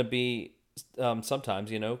it's going to be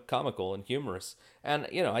sometimes, comical and humorous. And,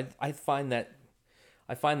 I find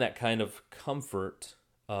that kind of comfort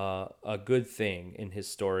a good thing in his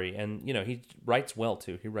story. And, he writes well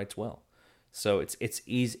too. He writes well. So it's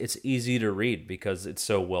easy to read because it's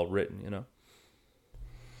so well written,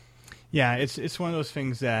 Yeah, it's one of those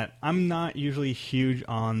things that I'm not usually huge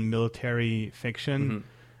on military fiction,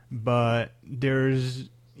 but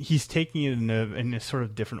he's taking it in a sort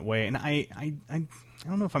of different way, and I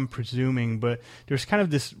don't know if I'm presuming, but there's kind of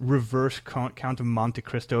this reverse Count of Monte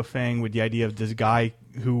Cristo thing with the idea of this guy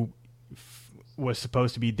who was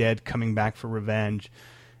supposed to be dead coming back for revenge,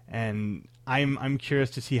 and I'm curious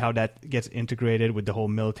to see how that gets integrated with the whole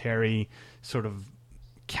military sort of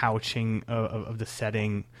couching of the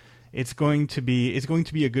setting. It's going to be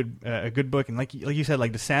a good book, and like you said,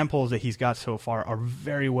 like the samples that he's got so far are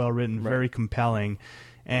very well written, very compelling.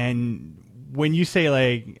 And when you say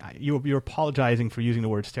like you're apologizing for using the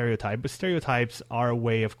word stereotype, but stereotypes are a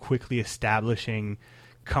way of quickly establishing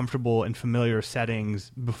comfortable and familiar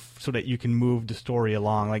settings so that you can move the story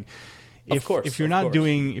along. Like, if you're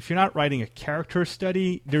not writing a character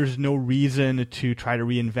study, there's no reason to try to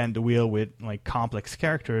reinvent the wheel with like complex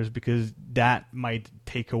characters, because that might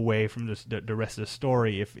take away from the rest of the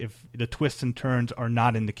story. If the twists and turns are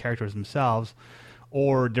not in the characters themselves,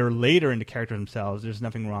 or they're later in the characters themselves, there's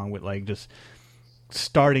nothing wrong with like just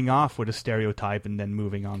starting off with a stereotype and then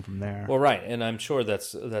moving on from there. Well, right, and I'm sure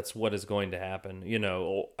that's what is going to happen.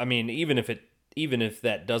 I mean, even if he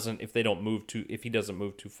doesn't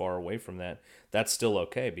move too far away from that, that's still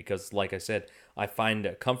okay, because like I said, I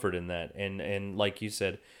find comfort in that, and like you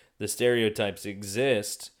said, the stereotypes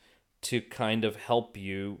exist to kind of help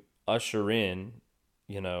you usher in,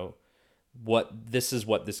 what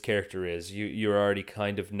this character is. You already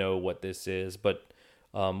kind of know what this is, but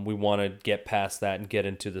we want to get past that and get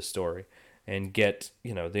into the story and get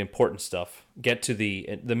the important stuff, get to the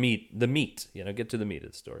meat, get to the meat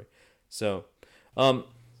of the story. So.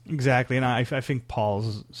 Exactly, and I think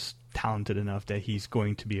Paul's talented enough that he's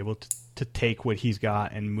going to be able to take what he's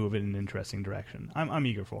got and move it in an interesting direction. I'm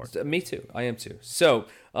eager for it. Me too. I am too. So,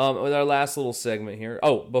 with our last little segment here.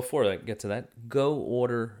 Oh, before I get to that, go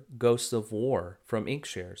order Ghosts of War from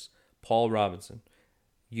Inkshares. Paul Robinson.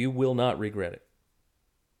 You will not regret it.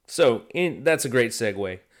 So, that's a great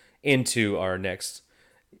segue into our next.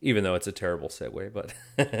 Even though it's a terrible segue, but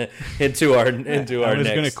into our I was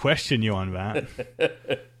going to question you on that.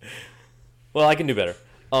 Well, I can do better.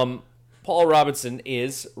 Paul Robinson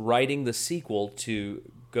is writing the sequel to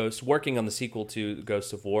working on the sequel to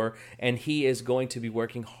Ghost of War, and he is going to be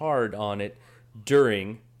working hard on it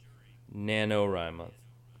during NaNoWriMo.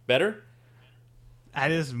 Better?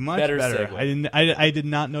 That is much Better better. segue. I did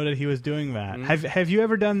not know that he was doing that. Have you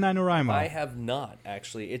ever done NaNoWriMo? I have not,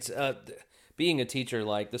 actually. It's being a teacher,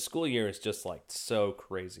 like, the school year is just, like, so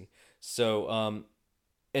crazy. So,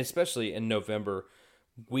 especially in November,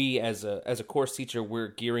 we as a course teacher, we're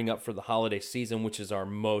gearing up for the holiday season, which is our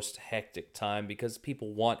most hectic time because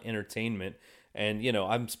people want entertainment. And,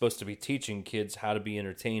 I'm supposed to be teaching kids how to be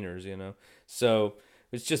entertainers, So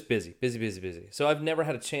it's just busy. So I've never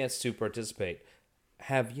had a chance to participate.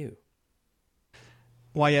 Have you?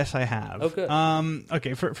 Why, yes, I have. Oh, good.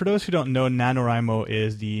 Okay, for those who don't know, NaNoWriMo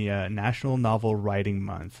is the National Novel Writing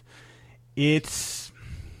Month. It's,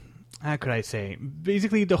 how could I say?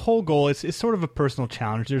 Basically, the whole goal is sort of a personal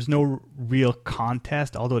challenge. There's no real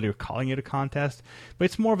contest, although they're calling it a contest. But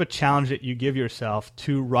it's more of a challenge that you give yourself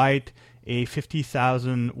to write a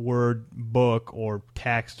 50,000-word book or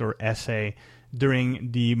text or essay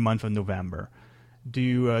during the month of November.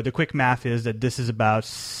 The quick math is that this is about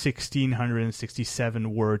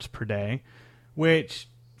 1,667 words per day, which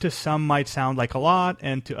to some might sound like a lot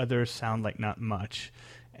and to others sound like not much.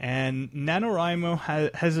 And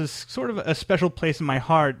NaNoWriMo has a sort of a special place in my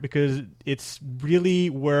heart because it's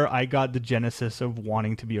really where I got the genesis of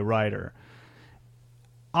wanting to be a writer.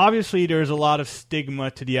 Obviously, there's a lot of stigma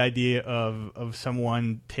to the idea of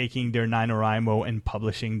someone taking their NaNoWriMo and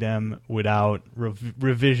publishing them without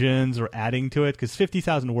revisions or adding to it, because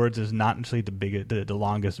 50,000 words is not necessarily the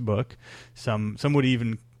longest book. Some would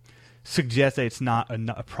even suggest that it's not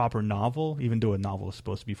a proper novel, even though a novel is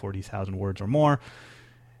supposed to be 40,000 words or more.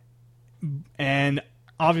 And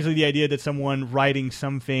obviously, the idea that someone writing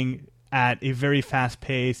something at a very fast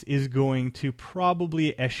pace is going to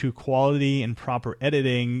probably eschew quality and proper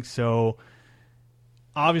editing. So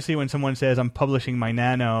obviously when someone says I'm publishing my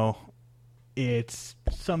nano, it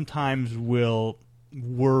sometimes will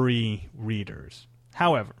worry readers.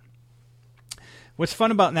 However, what's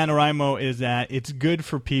fun about NaNoWriMo is that it's good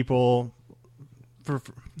for people.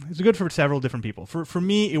 It's good for several different people. For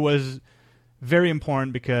me, it was very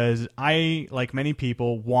important because I, like many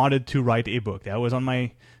people, wanted to write a book. That was on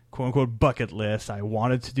my quote-unquote bucket list. I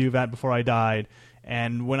wanted to do that before I died.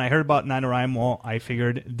 And when I heard about NaNoWriMo, I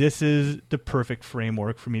figured this is the perfect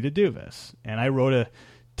framework for me to do this. And I wrote a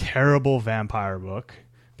terrible vampire book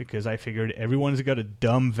because I figured everyone's got a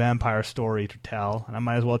dumb vampire story to tell, and I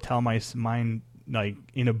might as well tell mine like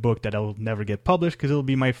in a book that will never get published because it'll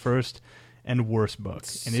be my first and worst book.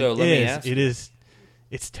 And so it's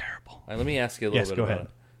terrible. Let me ask you a little bit about it.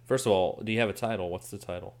 First of all, do you have a title? What's the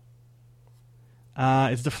title?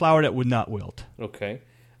 It's The Flower That Would Not Wilt. Okay.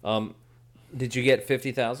 Did you get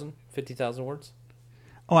 50,000 words?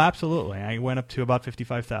 Oh, absolutely. I went up to about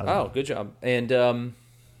 55,000. Oh, good job. And do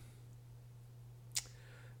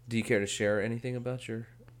you care to share anything about your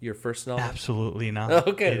first novel? Absolutely not.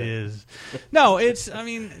 Okay. It is. No, it's, I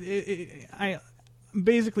mean, I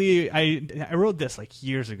wrote this like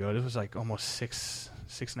years ago. This was like almost six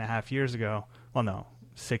and a half years ago. Well, no.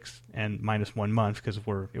 6 and minus 1 month because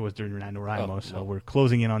it was during NaNoWriMo, so we're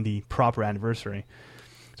closing in on the proper anniversary.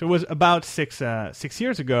 So it was about 6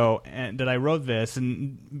 years ago that I wrote this,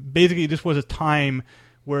 and basically this was a time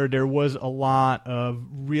where there was a lot of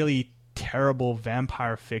really terrible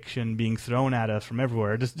vampire fiction being thrown at us from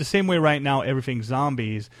everywhere. Just the same way right now everything's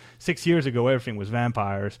zombies. 6 years ago everything was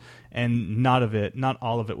vampires, and not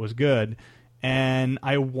all of it was good. And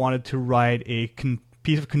I wanted to write a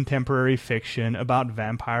piece of contemporary fiction about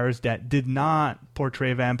vampires that did not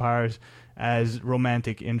portray vampires as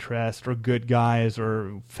romantic interest or good guys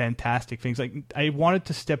or fantastic things. Like, I wanted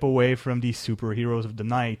to step away from the superheroes of the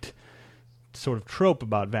night sort of trope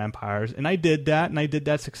about vampires, and I did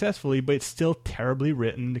that successfully, but it's still terribly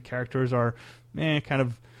written. The characters are kind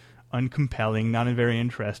of uncompelling, not very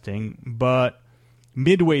interesting. But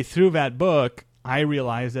midway through that book, I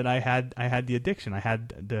realized that I had the addiction. I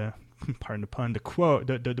had the, pardon the pun,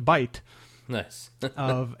 the bite. Nice.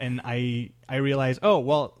 And I realized, oh,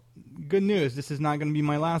 well, good news. This is not going to be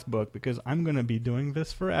my last book because I'm going to be doing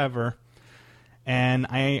this forever. And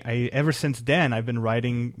I ever since then, I've been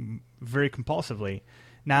writing very compulsively.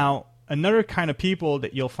 Now, another kind of people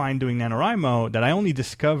that you'll find doing NaNoWriMo that I only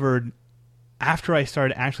discovered after I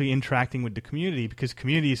started actually interacting with the community, because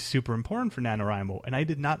community is super important for NaNoWriMo, and I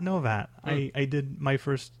did not know that. I did my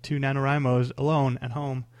first 2 NaNoWriMos alone at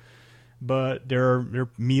home. But there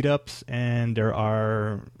are meetups, and there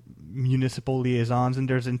are municipal liaisons, and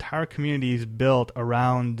there's entire communities built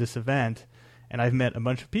around this event. And I've met a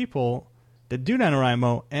bunch of people that do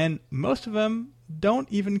NaNoWriMo, and most of them don't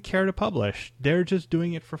even care to publish. They're just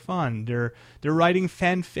doing it for fun. They're writing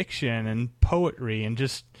fan fiction and poetry, and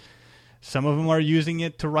just some of them are using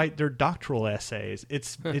it to write their doctoral essays.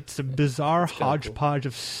 It's a bizarre hodgepodge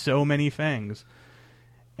of so many things.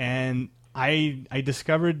 And I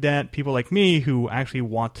discovered that people like me who actually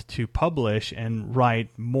want to publish and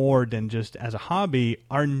write more than just as a hobby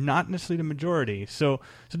are not necessarily the majority. So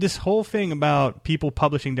this whole thing about people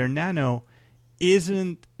publishing their nano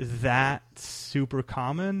isn't that super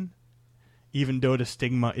common, even though the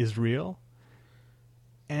stigma is real.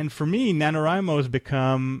 And for me, NaNoWriMo has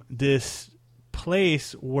become this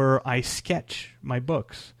place where I sketch my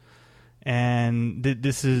books. And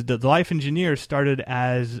this is the Life Engineer started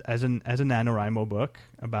as a NaNoWriMo book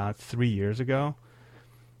about 3 years ago,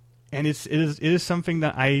 and it is something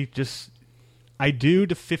that I do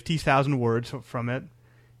the 50,000 words from it,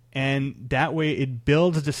 and that way it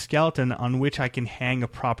builds the skeleton on which I can hang a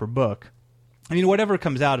proper book. I mean, whatever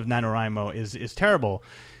comes out of NaNoWriMo is terrible,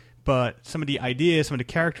 but some of the ideas, some of the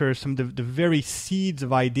characters, some of the very seeds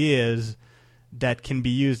of ideas that can be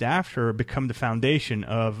used after become the foundation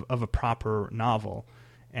of a proper novel.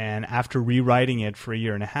 And after rewriting it for a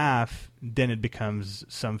year and a half, then it becomes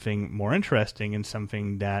something more interesting and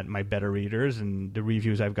something that my beta readers and the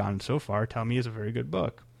reviews I've gotten so far tell me is a very good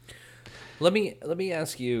book. Let me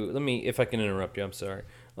ask you, if I can interrupt you, I'm sorry.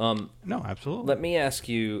 No, absolutely. Let me ask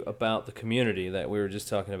you about the community that we were just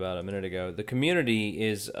talking about a minute ago. The community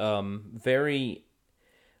is very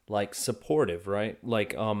supportive, right?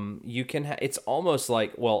 You can it's almost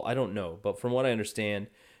like, well, I don't know, but from what I understand,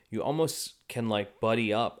 you almost can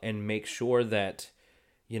buddy up and make sure that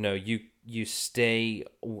you stay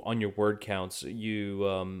on your word counts.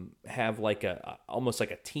 You have almost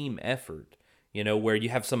like a team effort, where you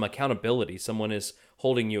have some accountability. Someone is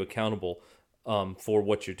holding you accountable for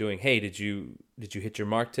what you're doing. Hey, did you hit your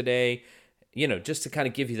mark today? Just to kind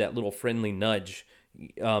of give you that little friendly nudge.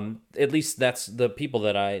 At least that's the people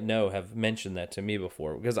that I know have mentioned that to me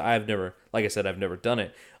before, because I've never done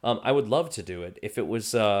it. I would love to do it if it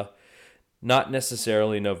was not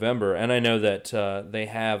necessarily November, and I know that they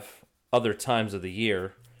have other times of the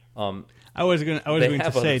year. I was going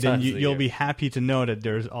to say, then you'll be happy to know that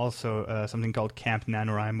there's also something called Camp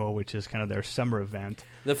NaNoWriMo, which is kind of their summer event.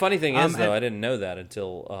 The funny thing is, though, I didn't know that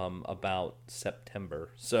until about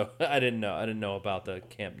September. So I didn't know about the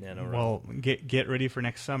Camp NaNoWriMo. Well, get ready for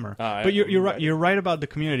next summer. But you're right. You're right about the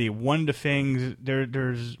community. One of the things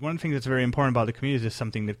that's very important about the community is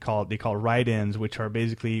something they call write-ins, which are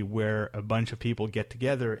basically where a bunch of people get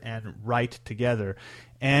together and write together.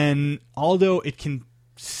 And although it can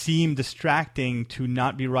seem distracting to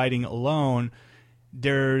not be writing alone,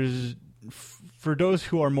 for those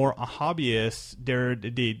who are more hobbyists,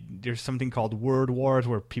 there's something called word wars,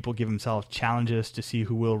 where people give themselves challenges to see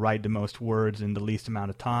who will write the most words in the least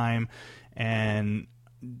amount of time. And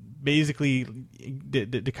basically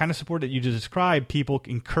the kind of support that you just described, people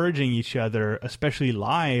encouraging each other, especially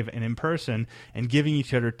live and in person, and giving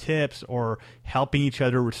each other tips or helping each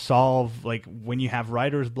other resolve, when you have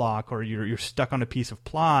writer's block or you're stuck on a piece of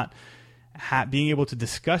plot, being able to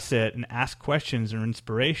discuss it and ask questions or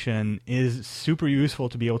inspiration is super useful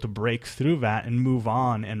to be able to break through that and move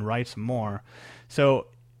on and write some more. So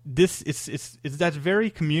it's that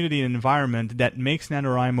very community environment that makes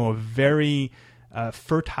NaNoWriMo a very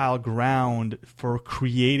fertile ground for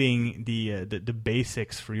creating the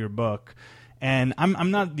basics for your book. And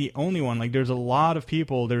I'm not the only one. There's a lot of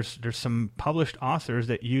people. There's some published authors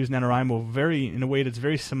that use NaNoWriMo in a way that's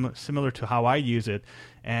very similar to how I use it.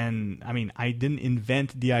 And I mean, I didn't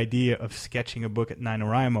invent the idea of sketching a book at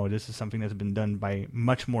NaNoWriMo. This is something that's been done by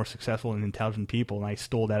much more successful and intelligent people, and I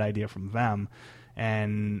stole that idea from them.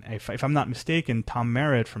 And if I'm not mistaken, Tom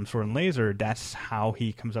Merritt from Sword and Laser, that's how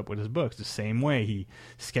he comes up with his books. The same way. He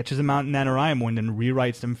sketches them out in NaNoWriMo and then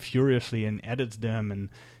rewrites them furiously and edits them and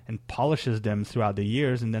polishes them throughout the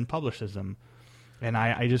years and then publishes them. And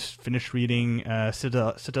I just finished reading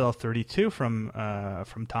Citadel 32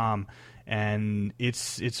 from Tom, and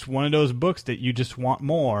it's one of those books that you just want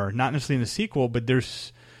more. Not necessarily in the sequel, but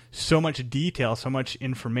there's so much detail, so much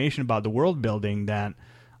information about the world building that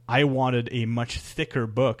I wanted a much thicker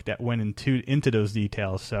book that went into those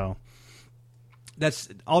details. So that's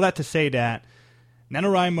all that to say that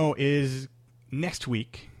NaNoWriMo is next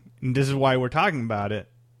week, and this is why we're talking about it.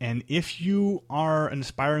 And if you are an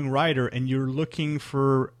aspiring writer and you're looking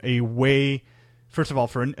for a way, first of all,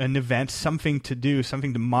 for an event, something to do,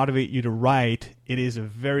 something to motivate you to write, it is a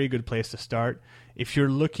very good place to start. If you're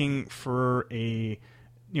looking for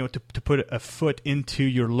to put a foot into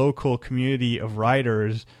your local community of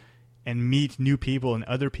writers, and meet new people and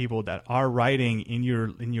other people that are writing in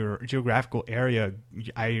your geographical area,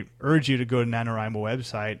 I urge you to go to NaNoWriMo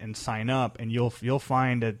website and sign up, and you'll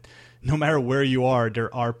find that no matter where you are,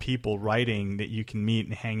 there are people writing that you can meet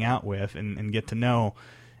and hang out with and get to know.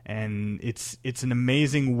 And it's an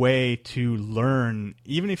amazing way to learn.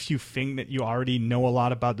 Even if you think that you already know a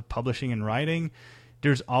lot about the publishing and writing,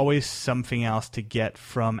 there's always something else to get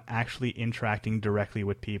from actually interacting directly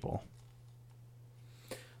with people.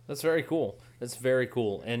 That's very cool. That's very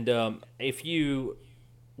cool. And if you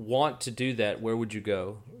want to do that, where would you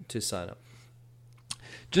go to sign up?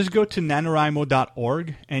 Just go to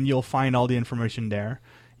nanowrimo.org and you'll find all the information there.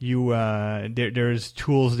 There's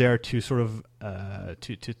tools there to sort of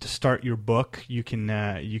to start your book. You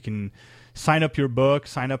can sign up your book,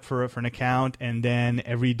 sign up for an account, and then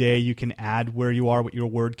every day you can add where you are with your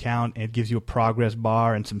word count, and it gives you a progress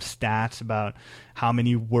bar and some stats about how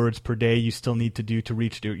many words per day you still need to do to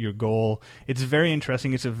reach your goal. It's very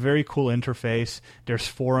interesting. It's a very cool interface. There's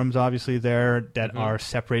forums obviously there that are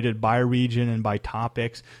separated by region and by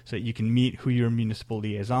topics, so that you can meet who your municipal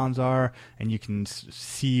liaisons are, and you can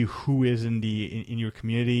see who is in your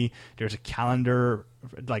community. There's a calendar,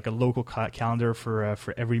 like a local calendar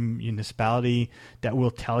for every municipality, that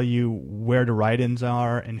will tell you where the write-ins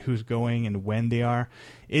are and who's going and when they are.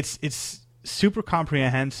 It's super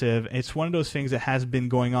comprehensive. It's one of those things that has been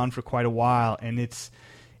going on for quite a while, and it's,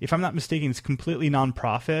 if I'm not mistaken, it's completely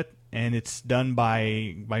nonprofit, and it's done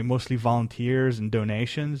by mostly volunteers and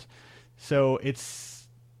donations. So it's,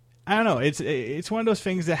 I don't know, it's one of those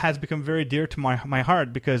things that has become very dear to my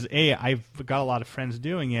heart, because I've got a lot of friends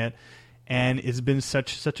doing it, and it's been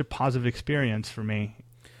such a positive experience for me.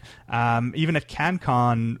 Even at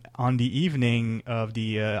CanCon on the evening of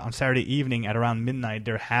on Saturday evening at around midnight,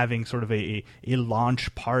 they're having sort of a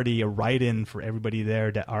launch party, a write-in for everybody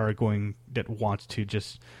there that wants to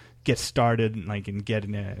just get started, and get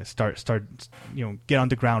get on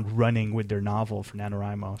the ground running with their novel for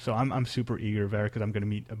NaNoWriMo. So I'm super eager there, because I'm going to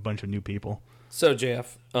meet a bunch of new people. So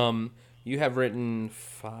JF, you have written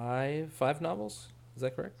five novels. Is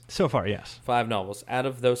that correct? So far, yes. 5 novels. Out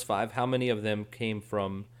of those 5, how many of them came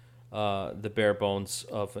from the bare bones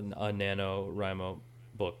of a NaNoWriMo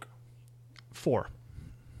book? 4.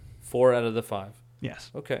 4 out of the 5. Yes.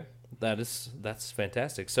 Okay. That's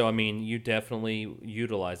fantastic. So, I mean, you definitely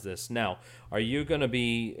utilize this. Now, are you going to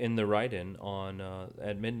be in the write-in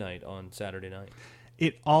at midnight on Saturday night?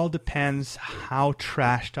 It all depends how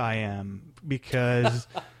trashed I am, because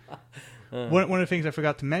one of the things I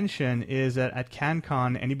forgot to mention is that at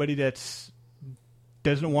CanCon, anybody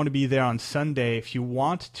doesn't want to be there on Sunday, if you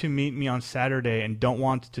want to meet me on Saturday and don't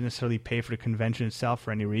want to necessarily pay for the convention itself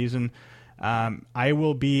for any reason, I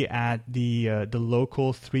will be at the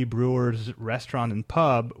local Three Brewers restaurant and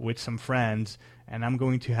pub with some friends, and I'm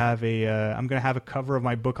going to have a cover of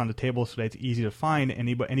my book on the table so that it's easy to find.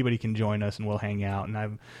 Anybody can join us, and we'll hang out. And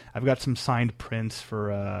I've got some signed prints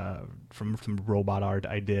from robot art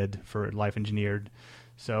I did for Life Engineered.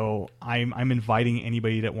 So I'm inviting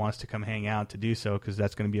anybody that wants to come hang out to do so, because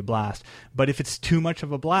that's going to be a blast. But if it's too much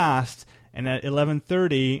of a blast, and at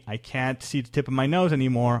 11:30 I can't see the tip of my nose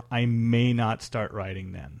anymore, I may not start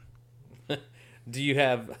writing then. Do you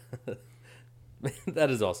have?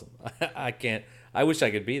 That is awesome. I can't. I wish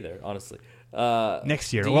I could be there, honestly.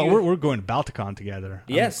 Next year. Well, we're going to Balticon together.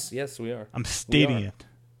 Yes, we are. I'm stating it.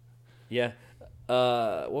 Yeah.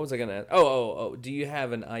 What was I going to ask? Oh. Do you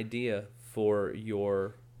have an idea for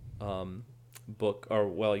your book,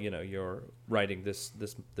 or your writing this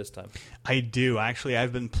time? I do, actually.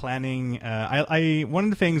 I've been planning. I one of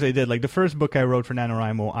the things I did, like the first book I wrote for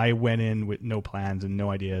NaNoWriMo, I went in with no plans and no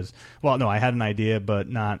ideas. Well, no, I had an idea, but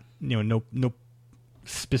not no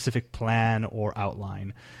specific plan or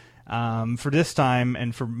outline. For this time,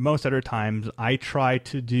 and for most other times, I try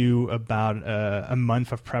to do about a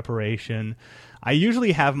month of preparation. I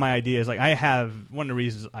usually have my ideas. Like, one of the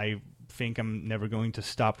reasons I think I'm never going to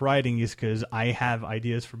stop writing is because I have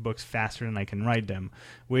ideas for books faster than I can write them,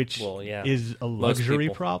 which is a luxury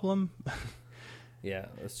problem. Yeah,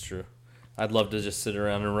 that's true. I'd love to just sit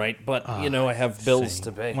around and write, but I have bills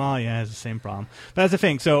to pay. Well, yeah, it's the same problem. But that's the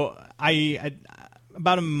thing. So I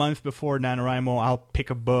about a month before NaNoWriMo, I'll pick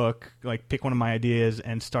a book, like pick one of my ideas,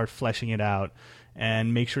 and start fleshing it out,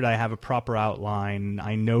 and make sure that I have a proper outline.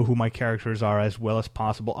 I know who my characters are as well as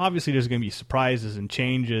possible. Obviously, there's going to be surprises and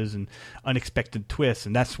changes and unexpected twists,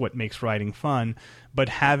 and that's what makes writing fun. But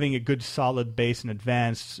having a good, solid base in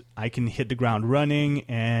advance, I can hit the ground running,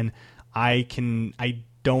 and I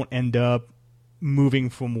don't end up moving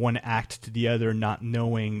from one act to the other, not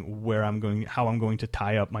knowing how I'm going to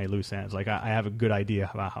tie up my loose ends. Like I have a good idea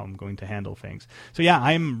about how I'm going to handle things. So yeah,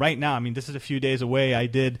 I'm right now. I mean, this is a few days away. I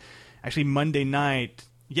did actually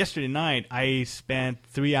yesterday night. I spent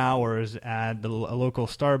 3 hours at a local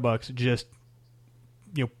Starbucks, just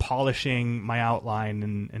polishing my outline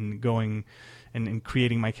and going and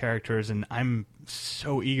creating my characters. And I'm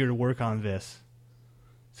so eager to work on this.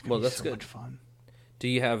 It's gonna be that's so good. much fun. Do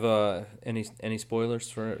you have any spoilers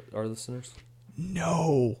for our listeners?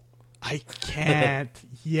 No, I can't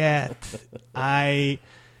yet. Hey,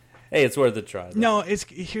 it's worth a try. Though. No,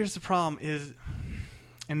 here's the problem is,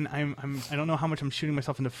 and I don't know how much I'm shooting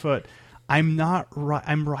myself in the foot. I'm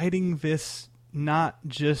writing this not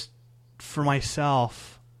just for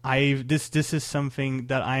myself. This is something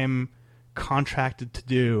that I am contracted to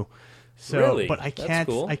do. So, really? But That's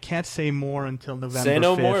cool. I can't say more until November. Say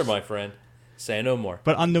no 5th. more, my friend. Say no more.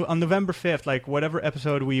 But on November 5th, like whatever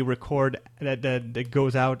episode we record that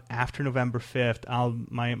goes out after November 5th,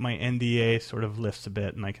 my NDA sort of lifts a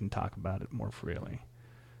bit and I can talk about it more freely.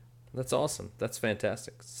 That's awesome. That's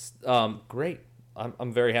fantastic. Great.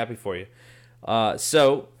 I'm very happy for you.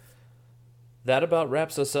 So that about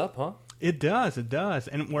wraps us up, huh? It does.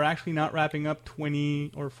 And we're actually not wrapping up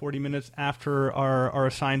 20 or 40 minutes after our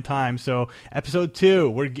assigned time. So episode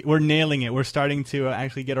 2, we're nailing it. We're starting to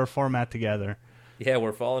actually get our format together. Yeah,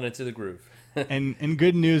 we're falling into the groove. and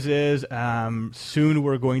good news is soon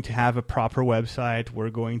we're going to have a proper website.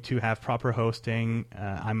 We're going to have proper hosting.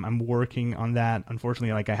 I'm working on that.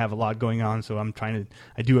 Unfortunately, like I have a lot going on, so I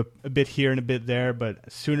do a bit here and a bit there.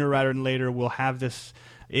 But sooner rather than later, we'll have this.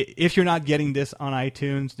 If you're not getting this on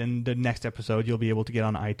iTunes, then the next episode you'll be able to get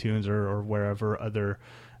on iTunes or wherever other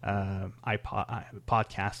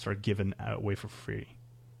podcasts are given away for free.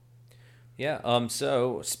 Yeah.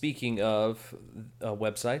 So speaking of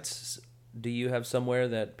websites, do you have somewhere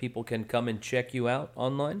that people can come and check you out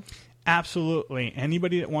online? Absolutely.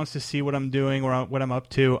 Anybody that wants to see what I'm doing or what I'm up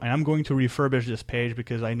to, and I'm going to refurbish this page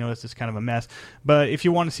because I noticed it's kind of a mess. But if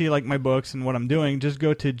you want to see like my books and what I'm doing, just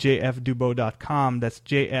go to jfdubeau.com. That's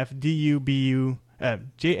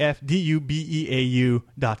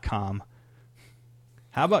jfdubeau.com.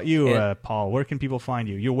 How about you, Paul? Where can people find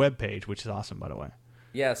you? Your webpage, which is awesome, by the way.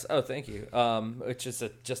 Yes. Oh, thank you. It's just a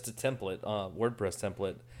template, WordPress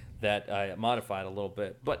template that I modified a little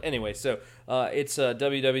bit. But anyway, so it's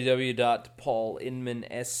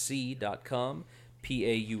www.paulinmansc.com,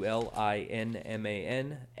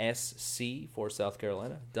 PAULINMANSC for South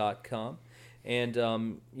Carolina.com.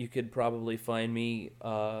 And you could probably find me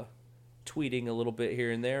tweeting a little bit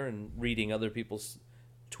here and there and reading other people's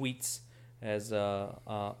tweets as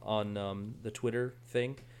on the Twitter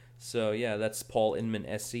thing. So yeah, that's Paul Inman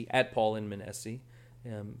SC, at Paul Inman SC.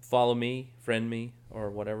 Follow me, friend me, or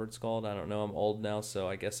whatever it's called. I don't know. I'm old now, so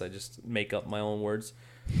I guess I just make up my own words.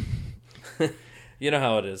 You know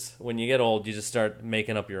how it is. When you get old, you just start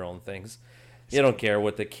making up your own things. You don't care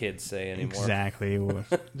what the kids say anymore. Exactly.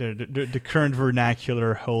 the current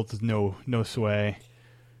vernacular holds no sway.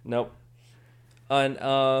 Nope. And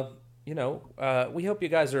we hope you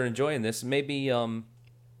guys are enjoying this. Maybe we'll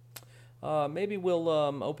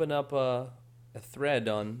open up a thread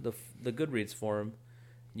on the Goodreads forum.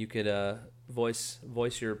 You could voice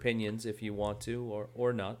your opinions if you want to,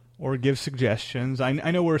 or not, or give suggestions. I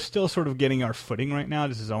know we're still sort of getting our footing right now.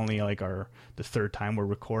 This is only like the third time we're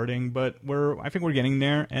recording, but I think we're getting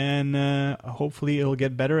there, and hopefully it'll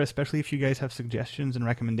get better. Especially if you guys have suggestions and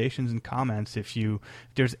recommendations and comments. If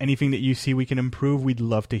there's anything that you see we can improve, we'd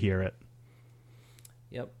love to hear it.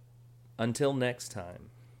 Yep. Until next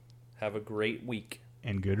time, have a great week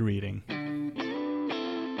and good reading.